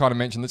Schnazzy kind of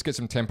mentioned, let's get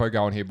some tempo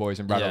going here, boys,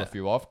 and rattle Yeah. a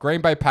few off. Green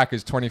Bay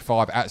Packers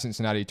 25 at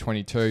Cincinnati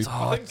 22.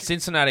 Oh,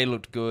 Cincinnati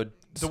looked good.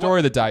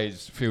 Story of the day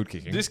is field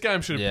kicking. This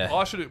game should have. Yeah.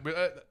 I should have.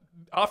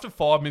 After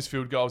 5 missed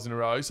field goals in a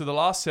row, so the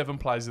last 7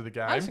 plays of the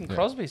game. Mason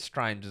Crosby's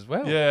strange as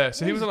well. Yeah,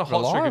 so he was on a hot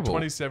streak of reliable.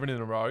 27 in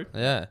a row.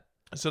 Yeah.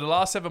 So the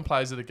last 7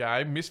 plays of the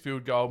game: missed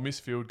field goal,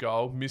 missed field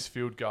goal, missed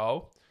field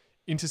goal,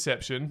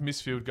 interception,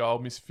 missed field goal,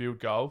 missed field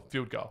goal,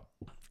 field goal.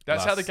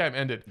 That's how the game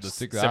ended. Just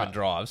stick 7 that.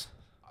 drives.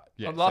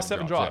 Yeah, On the last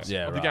 7 drives, drives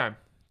yeah. of Yeah, the right. game.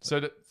 So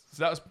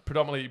that was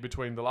predominantly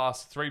between the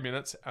last 3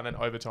 minutes and then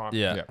overtime.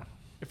 Yeah. Yeah.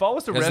 If I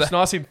was to Is rest that- and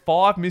I seen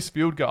 5 missed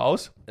field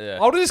goals, Yeah.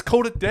 I would have just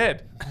called it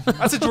dead.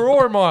 That's a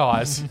draw in my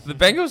eyes. The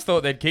Bengals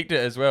thought they'd kicked it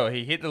as well.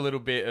 He hit the little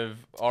bit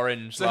of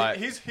orange, So like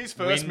his first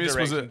wind miss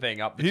was direction a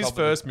thing up the his top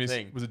first of the miss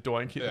thing. was a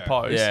doink hit Yeah. the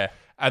post. Yeah.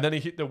 And then he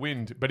hit the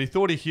wind, but he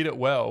thought he hit it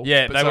well.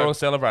 Yeah, but they so- were all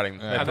celebrating.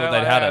 They Yeah. and thought they're they'd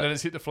like, had and then it.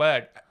 it's hit the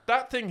flag.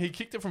 That thing, he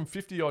kicked it from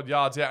 50 odd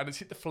yards out, and it's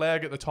hit the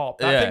flag at the top.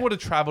 That Yeah. thing would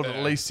have travelled at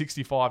Yeah. least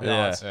 65 Yeah.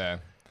 yards. Yeah.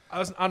 That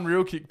was an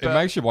unreal kick. It But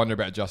makes you wonder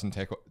about Justin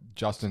Tucker.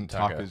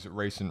 Tucker's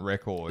recent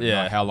record.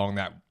 Yeah. Like how long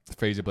that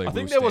feasibly I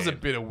think will there was a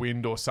stand. bit of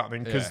wind or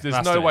something because Yeah. there's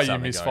Must no have been way you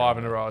something miss going 5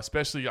 on. in a row,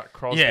 especially like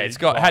Crosby. Yeah, it's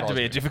got Like had to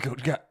be Crosby. a difficult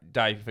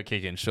day for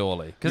kicking,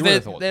 surely. You Because would they're,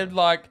 have thought they're so.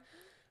 like,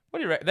 what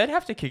do you reckon? They'd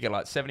have to kick it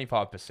like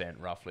 75%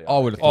 roughly. I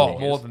would have Oh, thought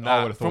more than I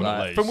that. would have From, thought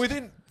at least. from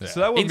within. Yeah. So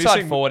they were Inside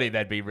missing 40,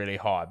 they'd be really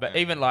high. But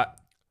Yeah. even like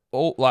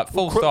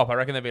full stop, I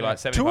reckon they'd be like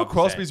 75%. 2 of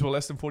Crosby's were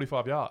less than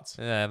 45 yards.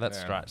 Yeah,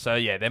 that's Yeah. right. So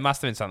yeah, there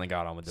must have been something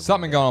going on with the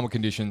Something wind. going on with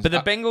conditions. But the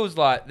Bengals,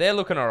 like, they're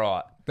looking all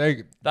right.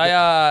 they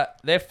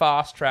They're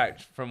fast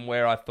tracked from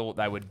where I thought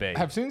they would be.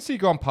 have since you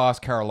gone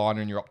past Carolina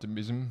in your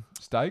optimism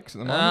stakes at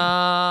the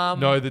moment.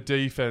 No, the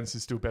defense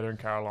is still better in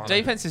Carolina.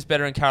 Defense is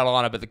better in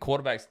Carolina, but the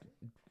quarterback's,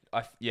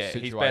 he's better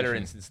Situation.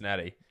 in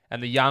Cincinnati.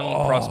 And the young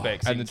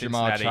prospects and in the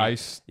Jamar Cincinnati.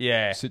 Chase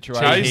Yeah.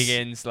 situation. Chase Chase-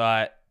 Higgins,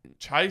 like,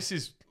 Chase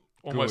is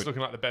almost Good.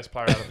 looking like the best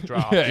player out of the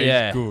draft. Yeah, he's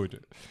Yeah.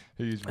 good.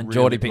 He's and really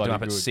Geordie picked him bloody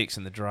up at good. 6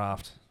 in the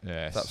draft.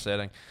 Yes. It's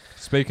upsetting.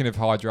 Speaking of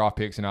high draft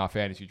picks in our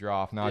fantasy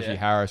draft, Najee Yeah.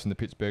 Harris and the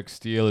Pittsburgh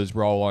Steelers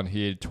roll on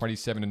here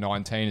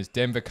 27-19 as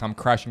Denver come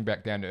crashing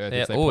back down to earth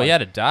Yeah. as they Oh, play, he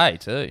had a day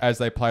too. as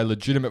they play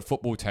legitimate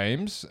football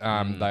teams. They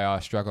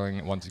are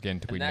struggling once again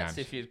to And win that's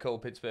games. if you'd call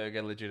Pittsburgh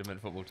a legitimate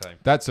football team.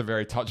 That's a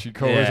very touchy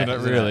call, Yeah, isn't it?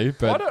 isn't it? Really, I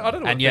but don't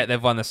know. And What yet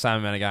they've won the same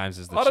amount of games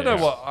as the I don't know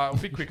Chiefs. what. I'll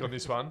be quick on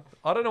this one.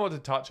 I don't know what to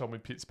touch on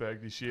with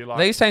Pittsburgh this year. Like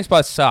These teams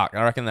both suck.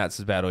 I reckon that's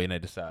about all you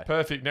need to say.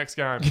 perfect. Next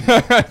game. yeah,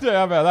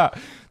 how about that?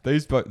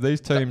 These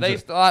teams,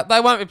 These, they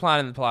won't be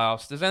playing in the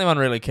playoffs. Does anyone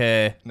really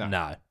care? No.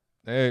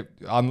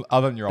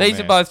 other than your old These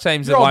man. are both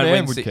teams Your that old won't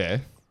man win. would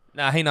care.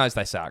 No, he knows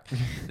they suck.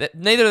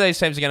 Neither of these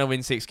teams are going to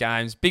win 6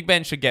 games. Big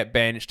Ben should get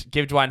benched.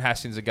 Give Dwayne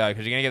Haskins a go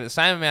because you're going to get the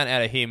same amount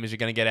out of him as you're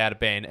going to get out of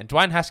Ben. And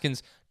Dwayne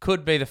Haskins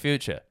could be the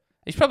future.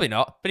 He's probably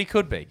not, but he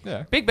could be.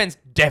 Yeah. Big Ben's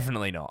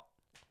definitely not.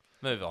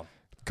 Move on.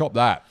 Cop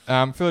that.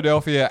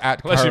 Philadelphia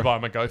at Unless you Car- buy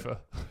him a gopher.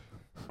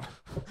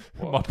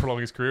 Might prolong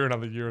his career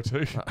another year or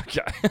two.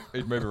 Okay.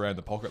 He'd move around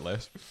the pocket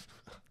less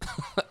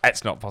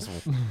That's not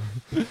possible.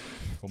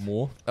 or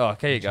more. Oh,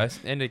 here you go.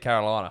 End of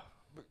Carolina.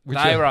 Which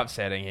They are- were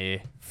upsetting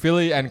here.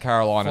 Philly and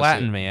Carolina.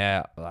 Flatten me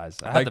out,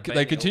 lads. I had the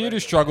They beat continue to already.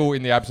 struggle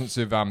in the absence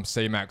of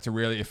C-Mac to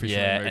really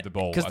efficiently move the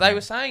ball. Because I they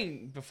were think.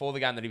 saying before the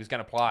game that he was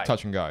going to play.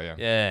 touch and go. Yeah.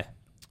 Yeah.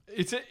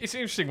 It's an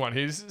interesting one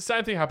here. The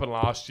same thing happened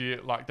last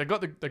year. Like they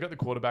got the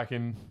quarterback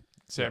in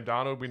Sam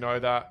Darnold. We know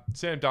that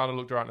Sam Darnold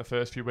looked right in the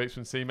first few weeks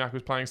when C-Mac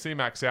was playing.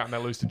 C-Mac's out and they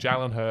lose to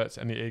Jalen Hurts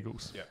and the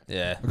Eagles. Yeah.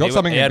 Yeah. I've got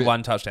something he a had bit-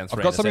 1 touchdown, 3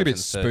 I've got something a bit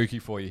interceptions too. spooky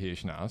for you here,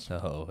 Schnaz.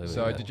 Oh, here we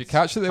So go. did you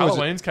catch that there was?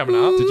 Halloween's coming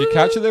up. Did you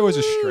catch that there was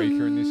a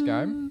streaker in this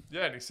game?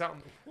 Yeah, and he's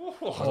something.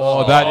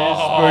 Oh, that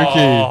is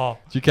spooky.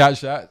 Did you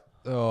catch that?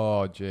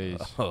 Oh, jeez.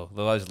 Oh,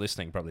 those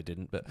listening probably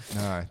didn't, but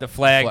No. the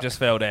flag just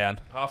fell down.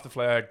 Half the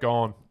flag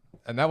gone.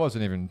 And that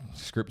wasn't even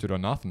scripted or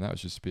nothing. That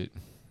was just spit.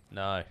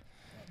 No.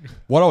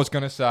 What I was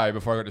going to say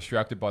before I got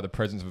distracted by the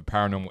presence of a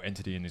paranormal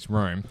entity in this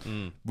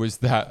room was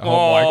that, oh,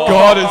 Oh. my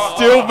God, it's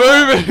still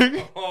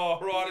moving. Oh,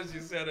 right as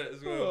you said it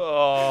as well.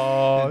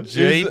 Oh,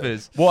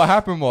 Jeepers. What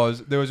happened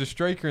was there was a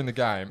streaker in the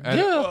game. And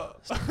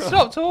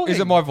Stop talking. is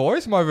it my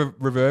voice? Am I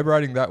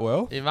reverberating that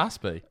well? It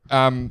must be.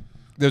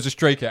 There was a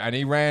streaker and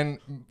he ran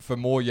for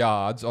more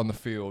yards on the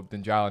field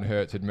than Jalen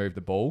Hurts had moved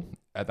the ball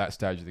at that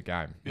stage of the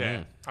game.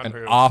 yeah. And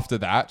Unreal. after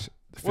that,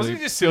 Wasn't Philly,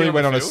 he just sitting Philly on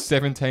went the on a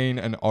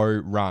field?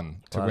 17-0 run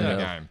to win the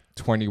Yeah. game.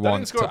 They 21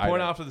 didn't score to a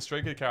point 8. after the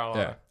streak at Carolina.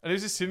 Yeah. And he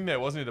was just sitting there,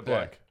 wasn't he, the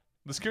bloke?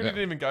 The security Yeah.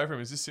 didn't even go for him.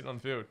 He was just sitting on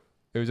the field.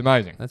 It was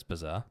amazing. That's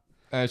bizarre.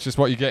 And it's just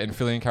what you get in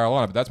Philly and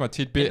Carolina. But that's my In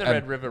tidbit. the and-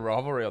 Red River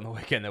rivalry on the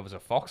weekend, there was a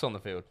fox on the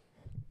field.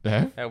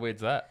 yeah, How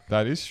weird's that?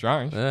 that is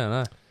strange. Yeah,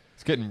 no.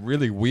 It's getting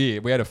really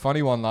weird. We had a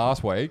funny one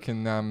last week,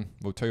 and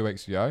 2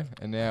 weeks ago,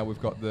 and now we've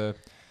got the.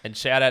 And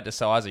shout out to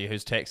Sizey,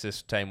 whose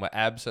Texas team were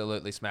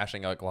absolutely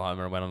smashing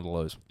Oklahoma and went on to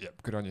lose.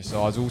 Yep, good on you,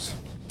 Sizels.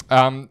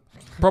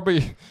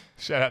 Probably.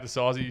 Shout out to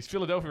Sizey.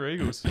 Philadelphia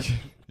Eagles.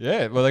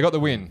 Yeah, well, they got the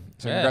win.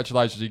 So Yeah.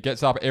 congratulations. He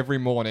gets up every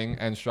morning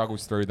and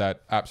struggles through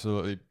that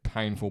absolutely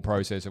painful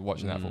process of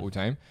watching that football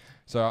team.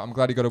 So I'm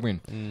glad he got a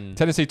win.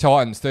 Tennessee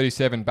Titans,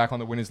 37, back on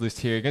the winners list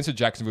here. Against the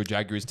Jacksonville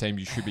Jaguars team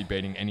you should be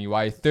beating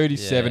anyway.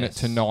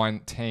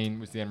 37-19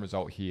 was the end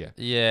result here.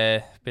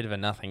 Yeah, bit of a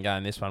nothing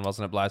game this one,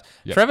 wasn't it, Blaze?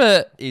 Yep.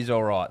 Trevor is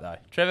all right, though.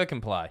 Trevor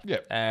can play.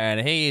 Yep. And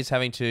he is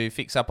having to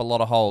fix up a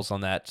lot of holes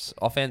on that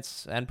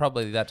offense and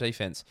probably that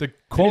defense. The In his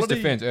quality.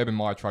 defense, Urban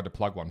Meyer tried to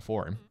plug one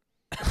for him.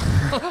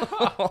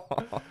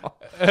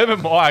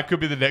 Urban Meyer could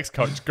be the next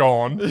coach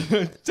gone.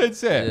 Dead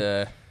set.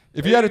 Yeah.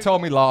 If you had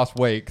told me last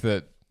week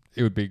that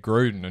it would be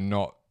Gruden and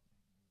not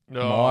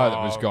Meyer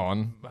that was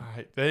gone,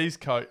 Mate, these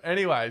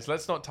Anyways,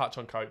 let's not touch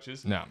on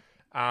coaches. no.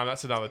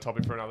 That's another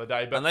topic for another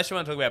day. But Unless you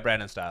want to talk about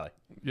Brandon Staley.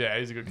 yeah,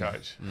 he's a good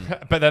coach.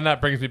 But then that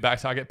brings me back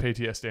to I get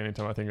PTSD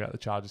anytime I think about the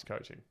Chargers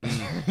coaching.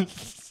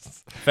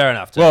 Fair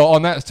enough. Too. Well,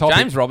 on that topic,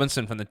 James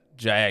Robinson from the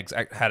Jags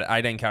had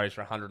 18 carries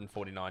for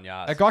 149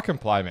 yards. that guy can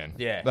play, man.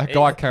 Yeah. That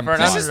guy can for an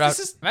play.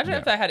 Imagine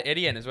if they had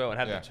Etienne as well and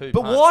had Yeah. the two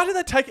But punch. why did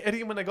they take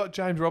Eddie when they got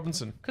James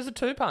Robinson? Because a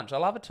two punch. I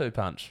love a two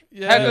punch.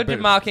 Yeah, How good but- did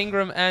Mark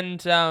Ingram and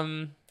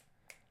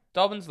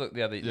Dobbins look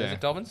the other? Yeah. Was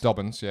it Dobbins?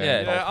 Dobbins, yeah.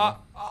 Yeah.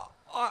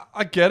 Yeah,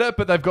 I get it,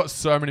 but they've got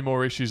so many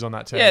more issues on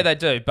that team. Yeah, they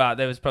do, but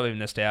there was probably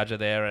nostalgia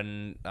there,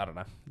 and I don't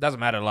know. It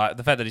doesn't matter. Like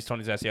the fact that he's torn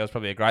his ACL is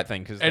probably a great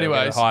thing because they're a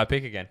Anyways. higher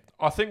pick again.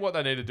 I think what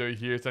they need to do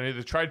here is they need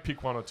to trade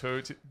pick 1 or 2.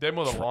 It's them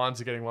or the Lions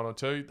are getting 1 or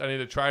 2. They need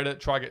to trade it,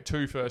 try get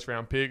 2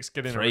 first-round picks,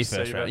 get in a 3 first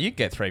receiver. round. You can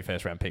get 3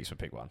 first round picks for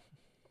pick 1.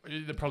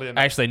 They're probably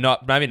Actually,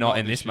 maybe not Not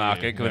in this this year,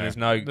 market because yeah. there's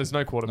no there's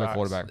no quarterbacks. No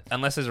quarterback.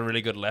 unless there's a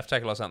really good left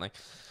tackle or something.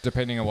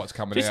 Depending on what's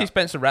coming Did you see out.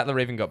 Spencer Rattler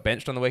even got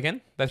benched on the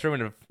weekend? They threw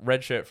in a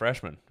redshirt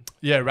freshman.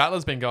 Yeah,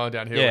 Rattler's been going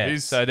downhill. Yeah,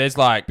 He's, so there's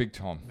like Big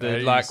Tom. the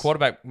Yeah, like he's-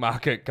 quarterback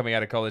market coming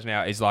out of college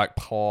now is like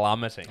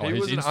plummeting. Oh, He his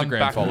was an Instagram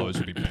unbackable- followers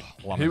would be he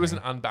plummeting. was an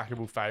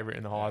unbackable favourite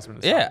in the Heisman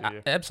at the start of the Yeah,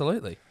 year.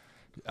 absolutely.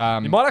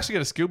 You might actually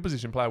get a skill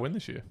position player win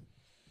this year.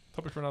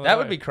 Topic for another That day.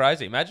 would be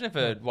crazy. Imagine if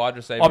a wide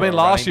receiver. I or mean, a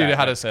last running year they back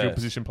had a went skill first.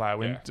 position player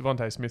win. Yeah.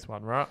 Devontae Smith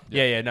won, right?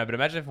 Yeah, no, but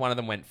imagine if one of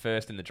them went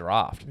first in the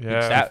draft.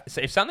 Yeah.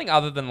 If something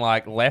other than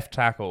like left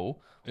tackle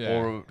Yeah.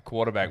 or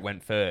quarterback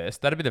went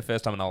first, that'd be the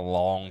first time in a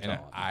long in time.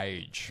 an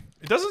age.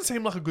 It doesn't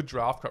seem like a good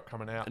draft crop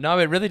coming out. No,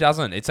 it really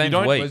doesn't. It seems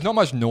don't- weak. There's not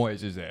much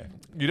noise, is there?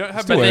 You don't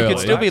have Still But many there early.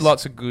 could still be quarterbacks.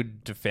 lots of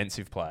good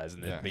defensive players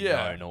and there'd Yeah. be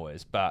Yeah. no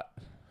noise. But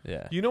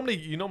yeah. You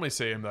normally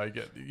see him though.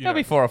 There'll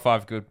be 4 or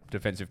 5 good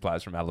defensive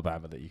players from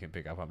Alabama that you can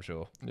pick up, I'm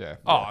sure. Yeah.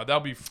 there'll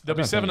be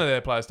 7 of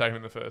their players taken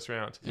in the first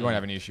round. You won't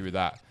have any issue with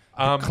that.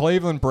 Um, The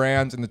Cleveland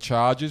Browns and the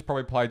Chargers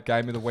probably played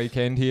game of the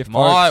weekend here,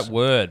 My folks.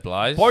 word,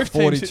 Blaze. Both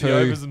teams hit the 42.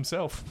 overs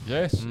themselves.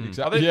 Yes, I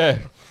exactly. think-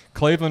 Yeah.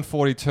 Cleveland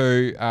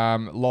 42,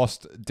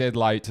 lost dead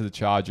late to the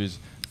Chargers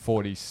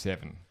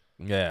 47.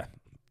 Yeah.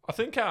 I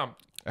think Herbert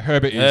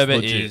is Herbert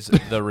legit. is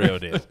the real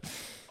deal.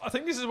 I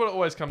think this is what it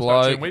always comes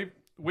Bloke back to. And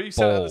we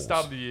said at the balls.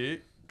 start of the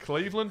year,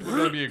 Cleveland were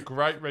going to be a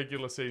great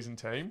regular season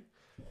team,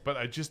 but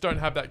they just don't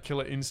have that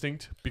killer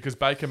instinct because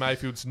Baker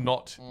Mayfield's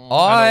not an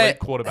I elite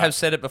quarterback. have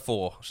said it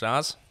before,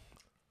 Shaz.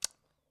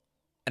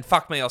 And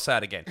fuck me, I'll say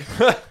it again.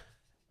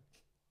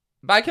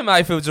 Baker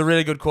Mayfield's a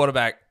really good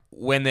quarterback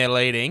when they're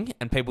leading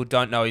and people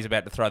don't know he's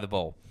about to throw the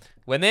ball.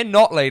 When they're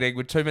not leading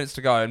with 2 minutes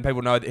to go and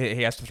people know that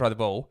he has to throw the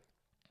ball,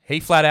 he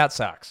flat out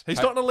sucks.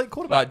 He's not an elite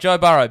quarterback. Like Joe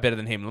Burrow better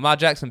than him, Lamar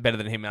Jackson better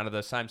than him under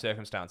the same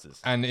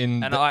circumstances. And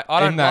I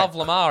don't love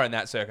Lamar in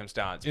that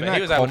circumstance, in but he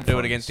that was able to do it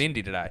conference- against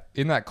Indy today.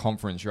 in that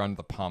conference, you're under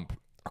the pump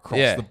across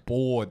Yeah. the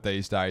board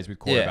these days with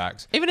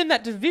quarterbacks. Yeah. Even in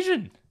that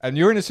division. And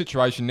you're in a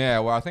situation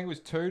now where I think it was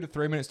 2 to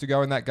 3 minutes to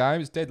go in that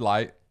game. It's dead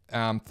late.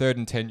 3rd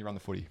and 10, you're on the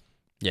footy.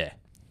 Yeah.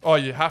 Oh,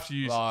 you have to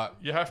use. Like-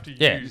 You have to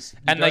Yeah, use.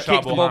 and you they don't kicked the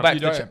double ball hum. back. You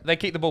To the don't- they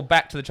kicked the ball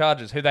back to the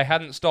Chargers, who they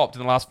hadn't stopped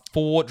in the last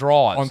 4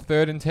 drives. On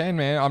 3rd and 10,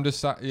 man, I'm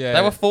just yeah.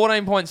 They were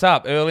 14 points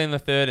up early in the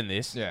third in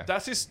this, yeah.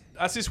 That's just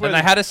where and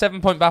they had a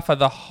 7-point buffer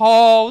the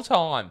whole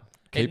time.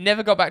 Keep- It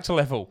never got back to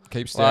level.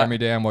 Keep staring Like, me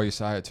down while you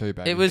say it too,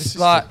 baby. It was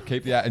like,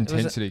 keep that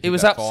intensity. it keep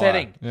was that fire.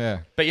 upsetting. Yeah.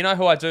 but you know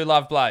who I do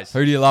love, Blaze,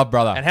 Who do you love,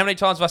 brother? and how many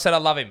times have I said I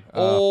love him?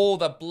 All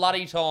the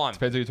bloody time.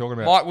 Depends who you're talking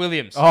about. Mike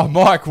Williams. Oh,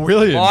 Mike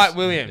Williams. Mike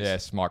Williams.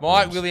 Yes, Mike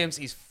Williams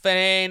is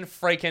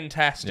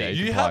fan-freaking-tastic. Yeah,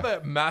 You can have play.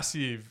 a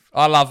massive.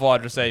 I love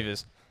wide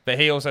receivers, but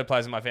he also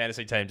plays in my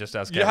fantasy team just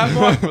as You have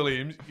Mike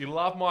Williams. You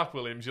love Mike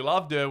Williams. You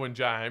love Derwin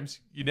James.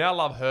 You now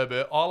love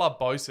Herbert. I love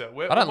Bosa.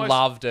 We're I don't almost-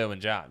 love Derwin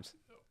James.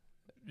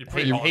 You're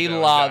pretty hot on He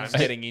Derwin loves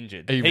James. getting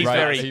injured. He He's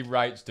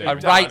rates I Derwin.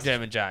 does. rate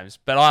Derwin James,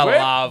 but I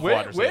love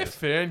wide We're receivers.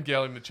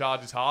 fangirling the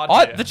Chargers hard.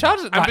 I, here. the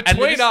Chargers, and like,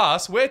 between this-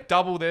 us, we're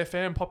double their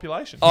fan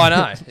population. I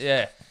know,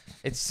 yeah,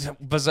 it's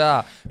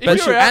bizarre. But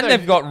you're out and there-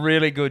 they've got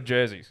really good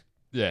jerseys.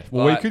 Yeah.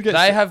 Well, Like, we could get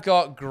they have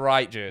got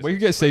great jerseys. we could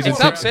get season It's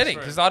tickets. upsetting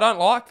because I don't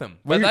like them,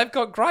 but We- they've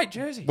got great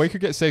jerseys. We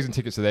could get season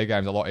tickets to their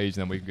games a lot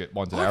easier than we could get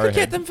ones at I could Arrowhead.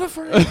 get them for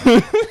free.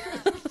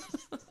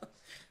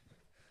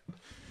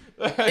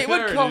 It would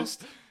There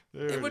cost.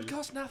 There It would is.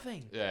 cost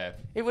nothing. Yeah.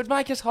 It would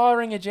make us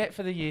hiring a jet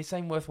for the year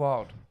seem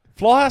worthwhile.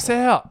 Fly us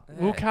out. Yeah.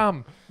 We'll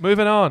come.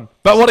 Moving on.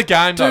 But what a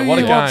game, though. Do What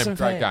a you want game. some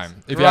Great fans?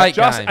 game. If you Great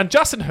have- game. And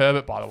Justin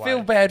Herbert, by the way.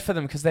 Feel bad for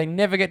them because they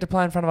never get to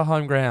play in front of a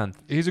home ground.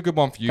 Here's a good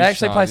one for you. They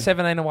actually play Schnarly.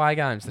 17 away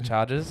games, the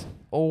Chargers,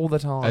 all the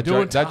time. That,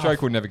 doing that tough.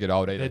 joke will never get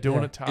old either. They're doing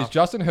Yeah. it tough. Is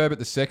Justin Herbert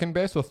the second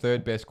best or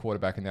third best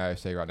quarterback in the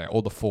AFC right now?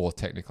 Or the fourth,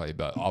 technically,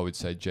 but I would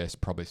say Jess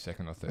probably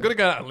second or I'm third. going to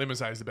go out on a limb and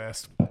say he's the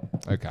best.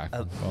 Okay.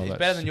 Well, He's that's-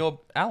 better than your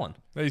Allen.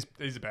 He's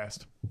the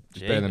best.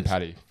 he's better than Jeebus.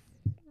 Paddy.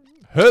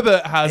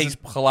 Herbert has... He's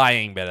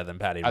playing better than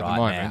Paddy At the right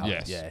moment, now.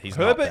 yes. Yeah, he's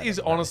not Herbert better is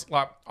than Paddy. honest.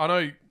 Like, I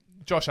know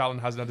Josh Allen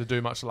hasn't had to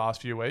do much the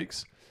last few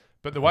weeks,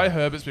 but the way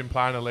Herbert's been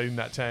playing and leading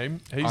that team,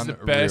 he's the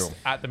Unreal. best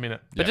at the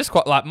minute. But Yeah. just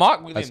quite like Mike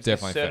Williams is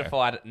definitely fair.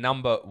 certified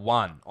number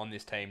one on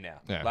this team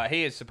now. Yeah. Like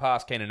he has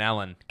surpassed Keenan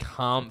Allen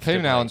comfortably.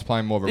 Keenan Allen's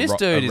playing more of a, This ro-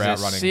 dude a is route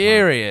a running.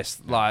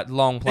 serious like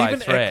long play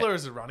Even threat. Eckler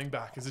as a running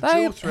back is a They-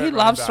 dual threat. he running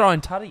loves back.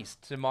 throwing tutties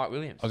to Mike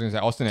Williams. I was going to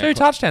say Austin 2 Eckler.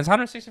 touchdowns,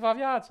 165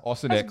 yards.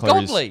 Austin That's Eckler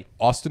godly.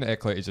 Austin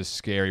Eckler is a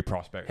scary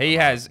prospect. He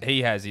has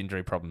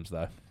injury problems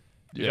though.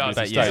 He Yeah, does.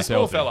 but He's yeah. a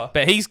small fella.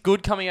 But he's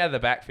good coming out of the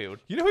backfield.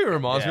 You know who he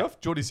reminds me Yeah.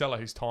 of? Jordy Seller,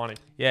 who's tiny.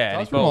 Yeah, and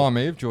Does he's bald. remind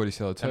me of Geordie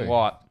Seller too. And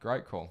white.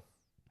 Great call.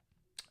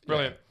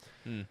 Brilliant.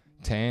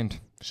 Tanned.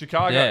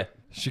 Chicago. Yeah.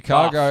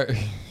 Chicago.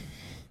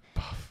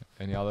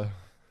 Any other?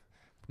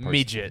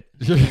 Midget.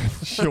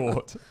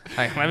 Short.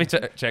 Hey, let me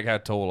check how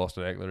tall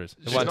Austin Eckler is.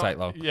 It won't take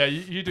long. Yeah,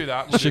 you do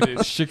that. We'll do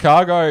this.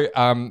 Chicago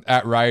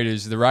at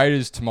Raiders. The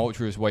Raiders'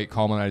 tumultuous week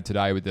culminated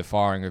today with the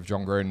firing of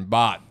John Gruden,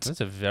 but That's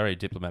a very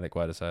diplomatic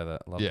way to say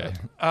that. Love yeah,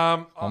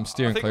 that. I'm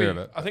steering I think clear we- of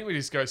it. I think we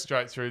just go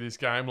straight through this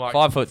game. Like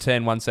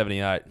 5'10",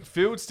 178.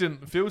 Fields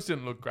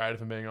didn't look great,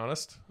 if I'm being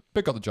honest.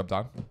 but got the job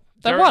done.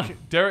 They won.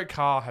 Derek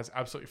Carr has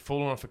absolutely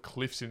fallen off a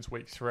cliff since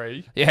week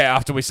 3. Yeah,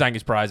 after we sang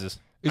his praises.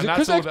 Is And it that's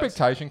because all that's-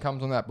 expectation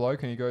comes on that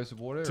bloke and he goes to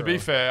water? To be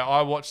fair,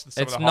 I watched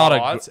some It's of the not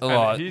highlights. a and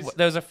lot. he's-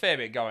 There was a fair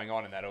bit going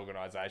on in that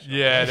organisation.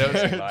 Yeah, there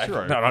was-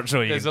 True. No, I'm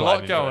sure you There's can a blame lot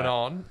him for going that.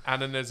 on,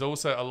 and then there's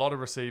also a lot of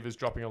receivers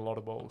dropping a lot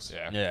of balls.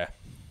 Yeah. Yeah.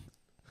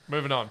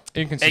 Moving on.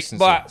 Inconsistency.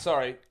 But,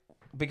 sorry,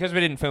 because we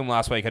didn't film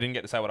last week, I didn't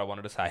get to say what I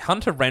wanted to say.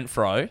 Hunter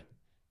Renfro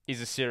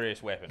is a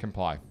serious weapon. Can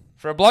play.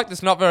 For a bloke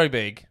that's not very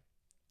big,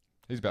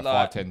 He's about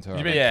Like, 5'10" too.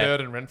 You mean Yeah.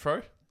 Third and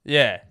Renfro?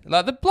 yeah.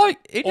 Like, the bloke...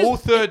 It just, All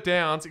third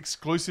downs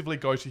exclusively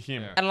go to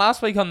him. Yeah. and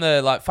last week on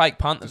the fake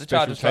punt that the Special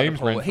Chargers tried to teams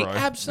pull, he Renfro.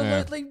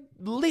 absolutely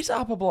lit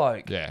up a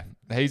bloke. Yeah.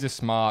 He's a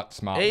smart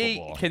He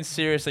footballer. can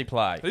seriously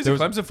play. He's There a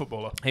was- Clemson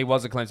footballer. He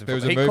was a Clemson There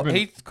was footballer. a movement-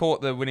 He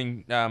caught the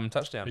winning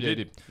touchdown. He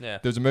did. Yeah.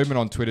 There was a movement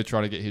on Twitter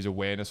trying to get his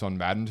awareness on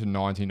Madden to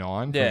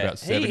 99 Yeah, from about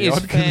he 70 is odd.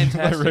 'cause They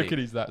fantastic. reckon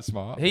he's that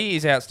smart. He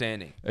is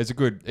outstanding. It's a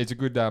good.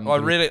 I little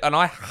really, and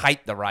I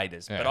hate the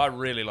Raiders, Yeah. but I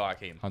really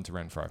like him. Hunter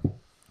Renfro.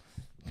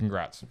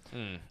 Congrats.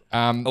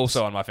 Mm.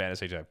 Also on my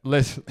fantasy team.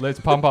 Let's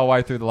pump our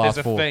way through the last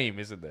There's a four. theme,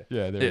 isn't there?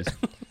 Yeah, there is.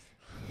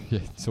 Yeah,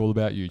 it's all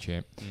about you,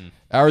 champ. Mm. You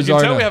Arizona.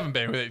 can tell we haven't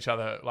been with each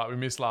other like we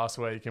missed last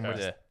week, and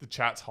Yeah. the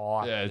chat's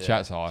high. yeah, the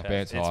chat's high,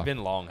 bant's It's high.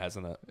 been long,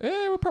 hasn't it?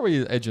 Yeah, we're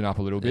probably edging up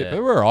a little bit, Yeah.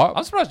 but we're all right.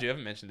 I'm surprised you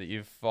haven't mentioned that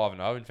you're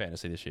 5-0 in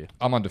fantasy this year.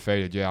 I'm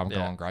undefeated. Yeah, I'm Yeah.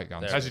 going great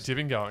guns. There How's your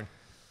tipping going?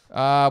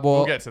 Well,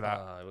 We'll get to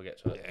that. We'll get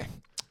to it.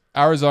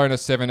 Arizona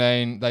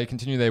 17. They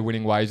continue their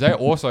winning ways. They're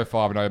also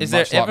 5-0, Is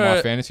much there like my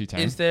ever- fantasy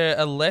team. Is there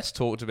a less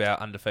talked about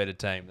undefeated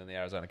team than the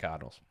Arizona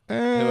Cardinals, who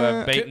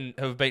have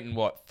beaten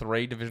what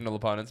 3 divisional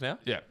opponents now?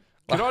 Yeah,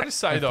 Can I just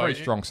say and though, 3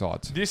 strong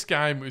sides. this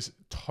game was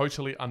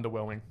totally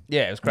underwhelming.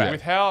 Yeah, it was great.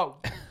 With how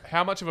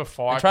much of a Trey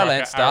firecracker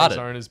Lance started.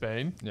 Arizona's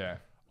been Yeah.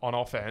 on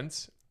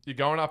offense, you're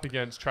going up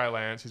against Trey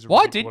Lance. Who's a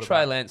Why rookie did quarterback.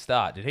 Trey Lance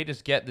start? Did he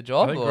just get the I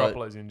job? think or-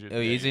 Garoppolo's injured.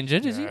 Oh, he's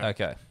injured, is he? Yeah.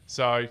 Okay.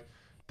 So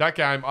that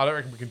game, I don't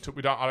reckon we can.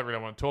 I don't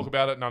really want to talk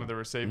about it. None of the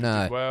receivers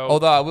No. did well.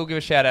 Although I will give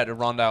a shout out to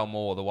Rondale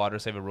Moore, the wide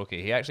receiver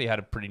rookie. He actually had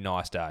a pretty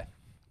nice day.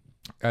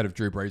 Out of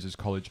Drew Brees'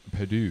 college,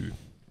 Purdue.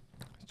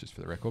 Just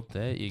for the record.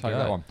 There you Take go.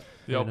 that one.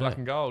 the old black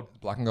and gold.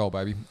 Black and gold,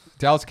 baby.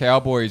 Dallas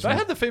Cowboys. They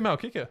had the female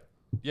kicker.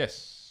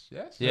 Yes.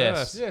 Yes.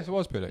 Yes. Yes, it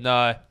was Purdue.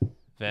 No,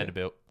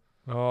 Vanderbilt.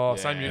 Oh, Yeah.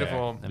 same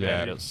uniform.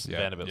 Yeah.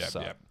 Vanderbilt's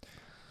suck.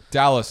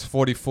 Dallas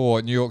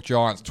 44, New York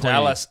Giants 20.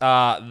 Dallas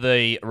are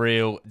the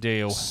real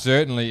deal.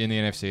 Certainly in the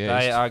NFC East.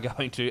 They are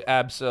going to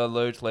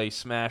absolutely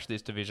smash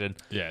this division.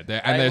 Yeah,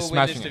 They and they're will win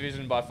smashing this it.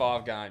 division by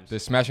 5 games. They're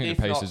smashing If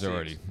the not pieces 6.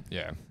 already.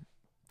 Yeah.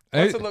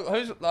 What's it look,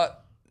 who's like?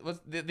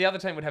 The other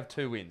team would have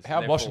 2 wins.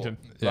 How They're Washington?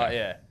 4. Like,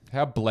 yeah.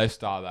 How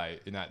blessed are they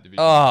in that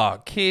division?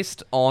 Oh,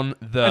 kissed on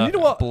the And you know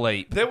what?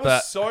 bleep. There was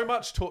But so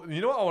much talk.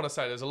 You know what I want to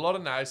say? There's a lot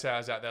of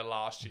naysayers out there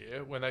last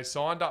year when they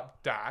signed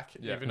up Dak,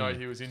 Yeah. even though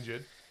he was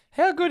injured.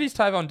 how good is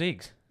Tavon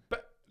Diggs?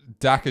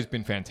 Dak has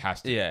been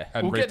fantastic. Yeah.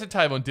 And We'll get to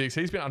Tavon Diggs.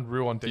 He's been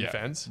unreal on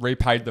defense.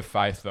 repaid the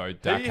faith, though.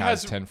 Dak He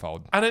has has-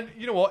 tenfold. And then,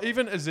 you know what?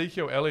 Even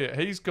Ezekiel Elliott,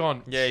 he's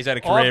gone. Yeah, he's had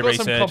a I've career got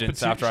some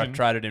resurgence after I competition.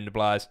 traded him to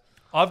Blaze.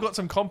 I've got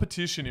some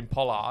competition in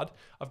Pollard.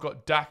 I've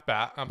got Dak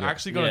back. I'm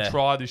actually going to Yeah.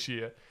 try this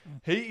year.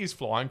 He is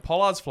flying.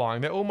 Pollard's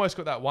flying. They almost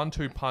got that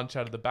 1-2 punch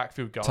out of the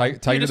backfield going.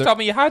 Take You it just to told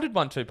me you hated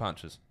 1-2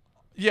 punches.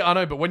 Yeah, I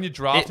know, but when you're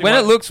drafting, when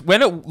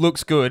it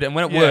looks good and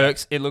when it Yeah.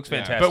 works, it looks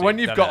fantastic. but when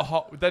you've doesn't got it?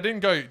 hot, they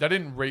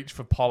didn't reach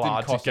for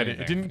Pollard to cost get it. It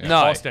anything. didn't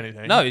no, cost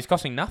anything. No, he's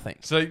costing nothing.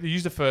 So they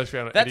used the first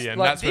round at That's Eddie, and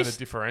like that's where the this-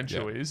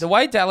 differential is. The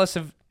way Dallas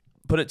have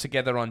put it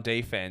together on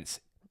defense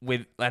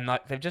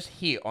they've just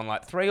hit on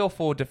like 3 or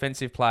 4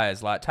 defensive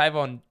players like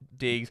Tavon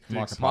Diggs,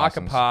 Micah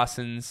Micah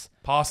Parsons.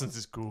 Parsons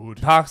is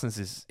good. Parsons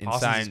is insane.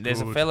 Parsons is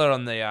There's a good. fella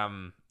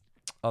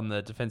on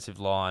the defensive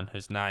line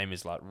whose name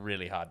is like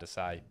really hard to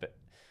say, but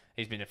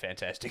he's been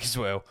fantastic as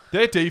well.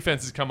 Their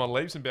defense has come on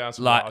leaps and bounds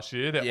from Like, last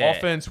year. Their yeah.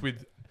 offense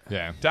with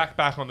Yeah. Dak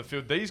back on the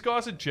field. These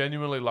guys are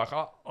genuinely like,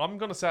 I'm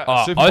going to say a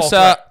Oh, Super Bowl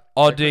Osa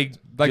threat.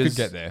 They could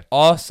get there.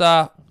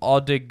 Osa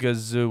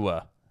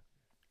Odigazua.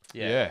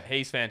 Yeah.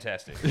 He's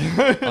fantastic.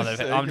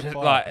 I'm just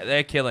like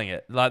they're killing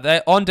it. Like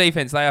they on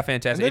defense, they are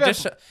fantastic.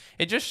 And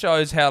It just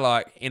shows how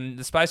like in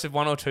the space of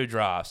 1 or 2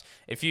 drafts,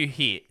 if you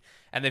hit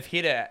and they've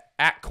hit it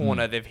at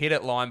corner, they've hit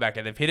it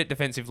linebacker, they've hit it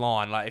defensive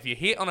line. Like if you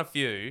hit on a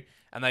few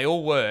and they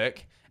all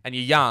work and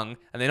you're young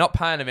and they're not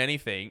paying them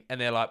anything and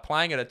they're like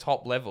playing at a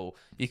top level,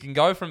 you can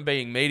go from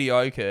being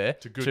mediocre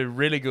to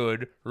really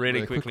good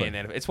really quickly in the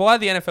NFL. It's why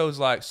the NFL is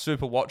like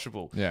super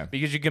watchable. Yeah.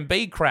 Because you can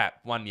be crap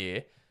one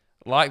year,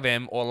 like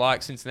them or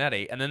like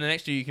Cincinnati, and then the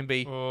next year you can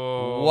be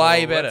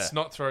way better. Let's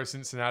not throw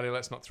Cincinnati.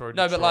 Let's not throw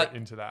No, Detroit but, like-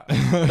 into that.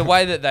 The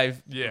way that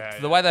they've, Yeah,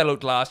 the way they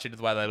looked last year to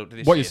the way they looked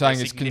this What year. you're saying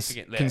they're is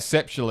significantly-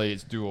 conceptually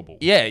it's doable.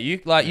 yeah,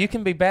 you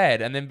can be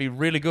bad and then be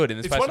really good in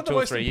the It's space one of of the 2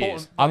 or most 3 important.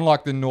 years.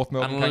 Unlike the North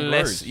Melbourne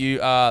Unless Kangaroos.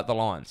 you are the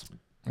Lions,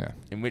 Yeah.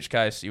 in which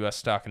case you are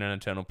stuck in an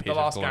eternal pit. The of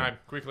last gloom. game,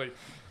 quickly.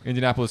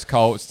 Indianapolis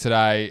Colts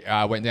today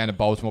went down to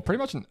Baltimore. Pretty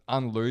much an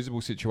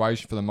unlosable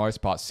situation for the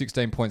most part.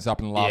 16 points up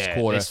in the last Yeah,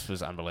 quarter. this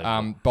was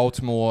unbelievable.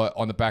 Baltimore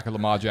on the back of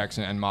Lamar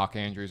Jackson and Mark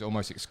Andrews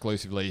almost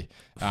exclusively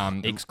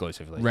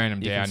Exclusively. ran them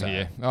You can down say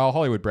here. it. Oh,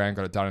 Hollywood Brown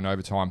got it done in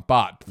overtime,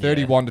 but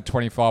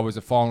 31-25 was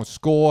the final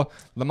score.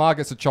 Lamar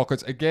gets the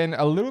chocolates again.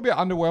 A little bit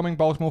underwhelming.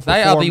 Baltimore for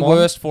They are 4-1. the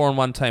worst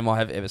 4-1 team I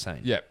have ever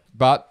seen. Yeah,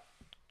 but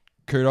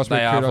kudos They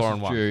where are kudos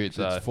 4-1, is due. It's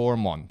so-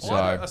 4-1.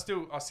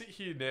 So I sit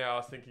here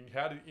now thinking,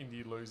 how did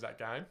Indy lose that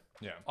game?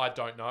 yeah, I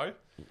don't know.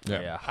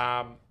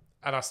 yeah.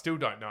 And I still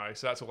don't know.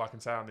 So that's all I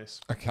can say on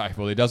this. Okay,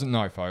 well he doesn't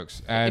know,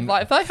 folks. And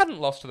If they hadn't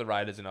lost to the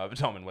Raiders in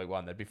overtime in week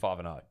 1, they'd be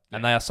 5-0.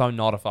 And they are so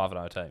not a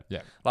 5-0 team.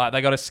 Yeah. Like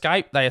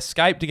they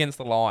escaped against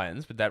the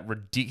Lions with that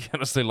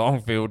ridiculously long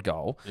field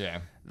goal. yeah,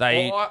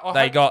 They Well, I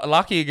they hope- got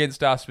lucky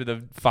against us with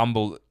a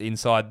fumble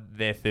inside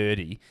their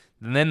 30.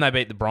 And then they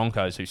beat the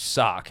Broncos who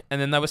suck. And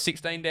then they were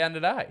 16 down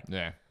today.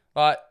 yeah.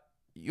 Like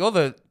you're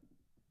the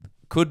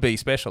could be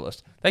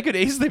specialist. They could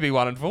easily be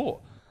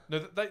 1-4. No,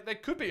 they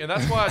could be, and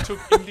that's why I took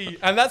Indy.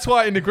 And that's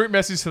why in the group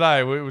message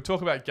today, we will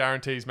talk about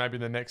guarantees maybe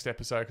in the next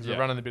episode because Yeah. we're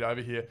running a bit over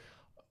here.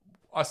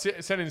 I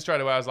sent in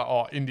straight away. I was like,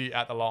 "Oh, Indy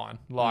at the line."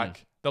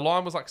 Like the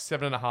line was like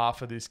 7.5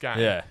 for this game.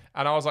 Yeah.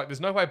 and I was like,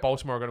 "There's no way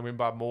Baltimore are going to win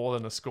by more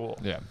than a score."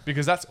 Yeah.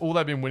 because that's all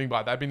they've been winning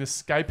by. They've been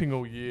escaping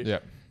all year. Yeah.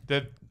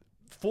 Their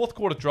fourth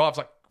quarter drives,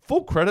 like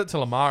full credit to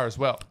Lamar as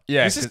well.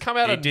 this has come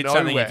out he of did nowhere.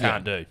 something you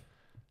can't do.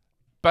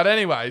 But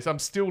anyways, I'm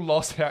still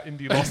lost how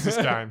Indy lost this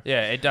game.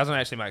 Yeah, it doesn't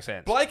actually make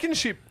sense.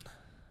 Blankenship.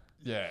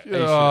 Yeah, he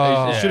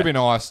Oh. should have been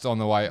iced on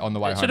the way home. They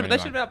should Anyway.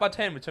 have been out by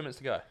 10 with 2 minutes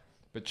to go.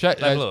 But check,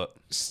 They blew it.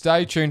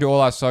 stay tuned to all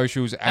our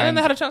socials And then and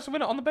they had a chance to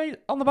win it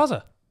on the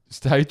buzzer.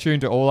 stay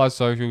tuned to all our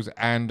socials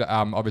and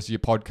obviously your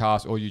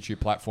podcast or YouTube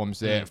platforms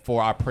there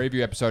for our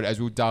preview episode as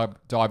we'll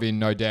dive in,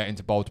 no doubt,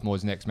 into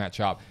Baltimore's next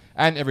matchup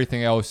and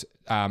everything else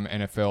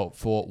NFL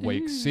for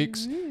Week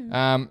 6.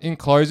 In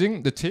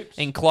closing, the tips.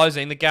 In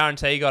closing, the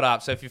guarantee got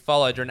up. So if you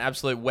followed, you're an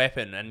absolute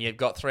weapon and you've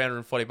got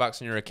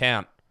 $340 in your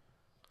account.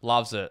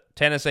 Loves it.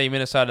 Tennessee,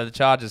 Minnesota, the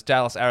Chargers,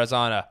 Dallas,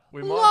 Arizona.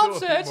 We might Loves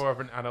do a bit it. more of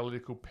an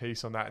analytical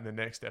piece on that in the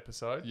next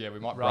episode. Yeah, we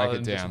might rather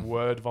break it than just down,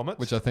 word vomits.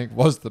 which I think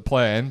was the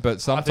plan. But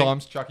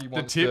sometimes Chucky the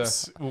wants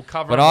tips we'll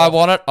cover But them I off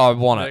want it. I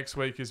want it. next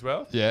week as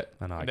well. Yeah.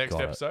 And I Next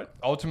got episode.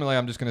 Ultimately,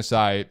 I'm just going to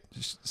say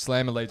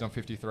Slammer leads on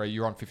 53,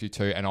 you're on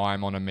 52, and I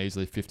am on a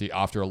measly 50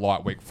 after a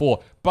light week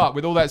 4. But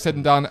with all that said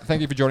and done,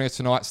 thank you for joining us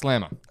tonight,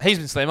 Slammer. it. He's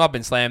been Slam. I've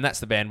been Slam. That's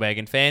the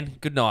bandwagon fan.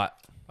 Good night.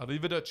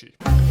 Arrivederci.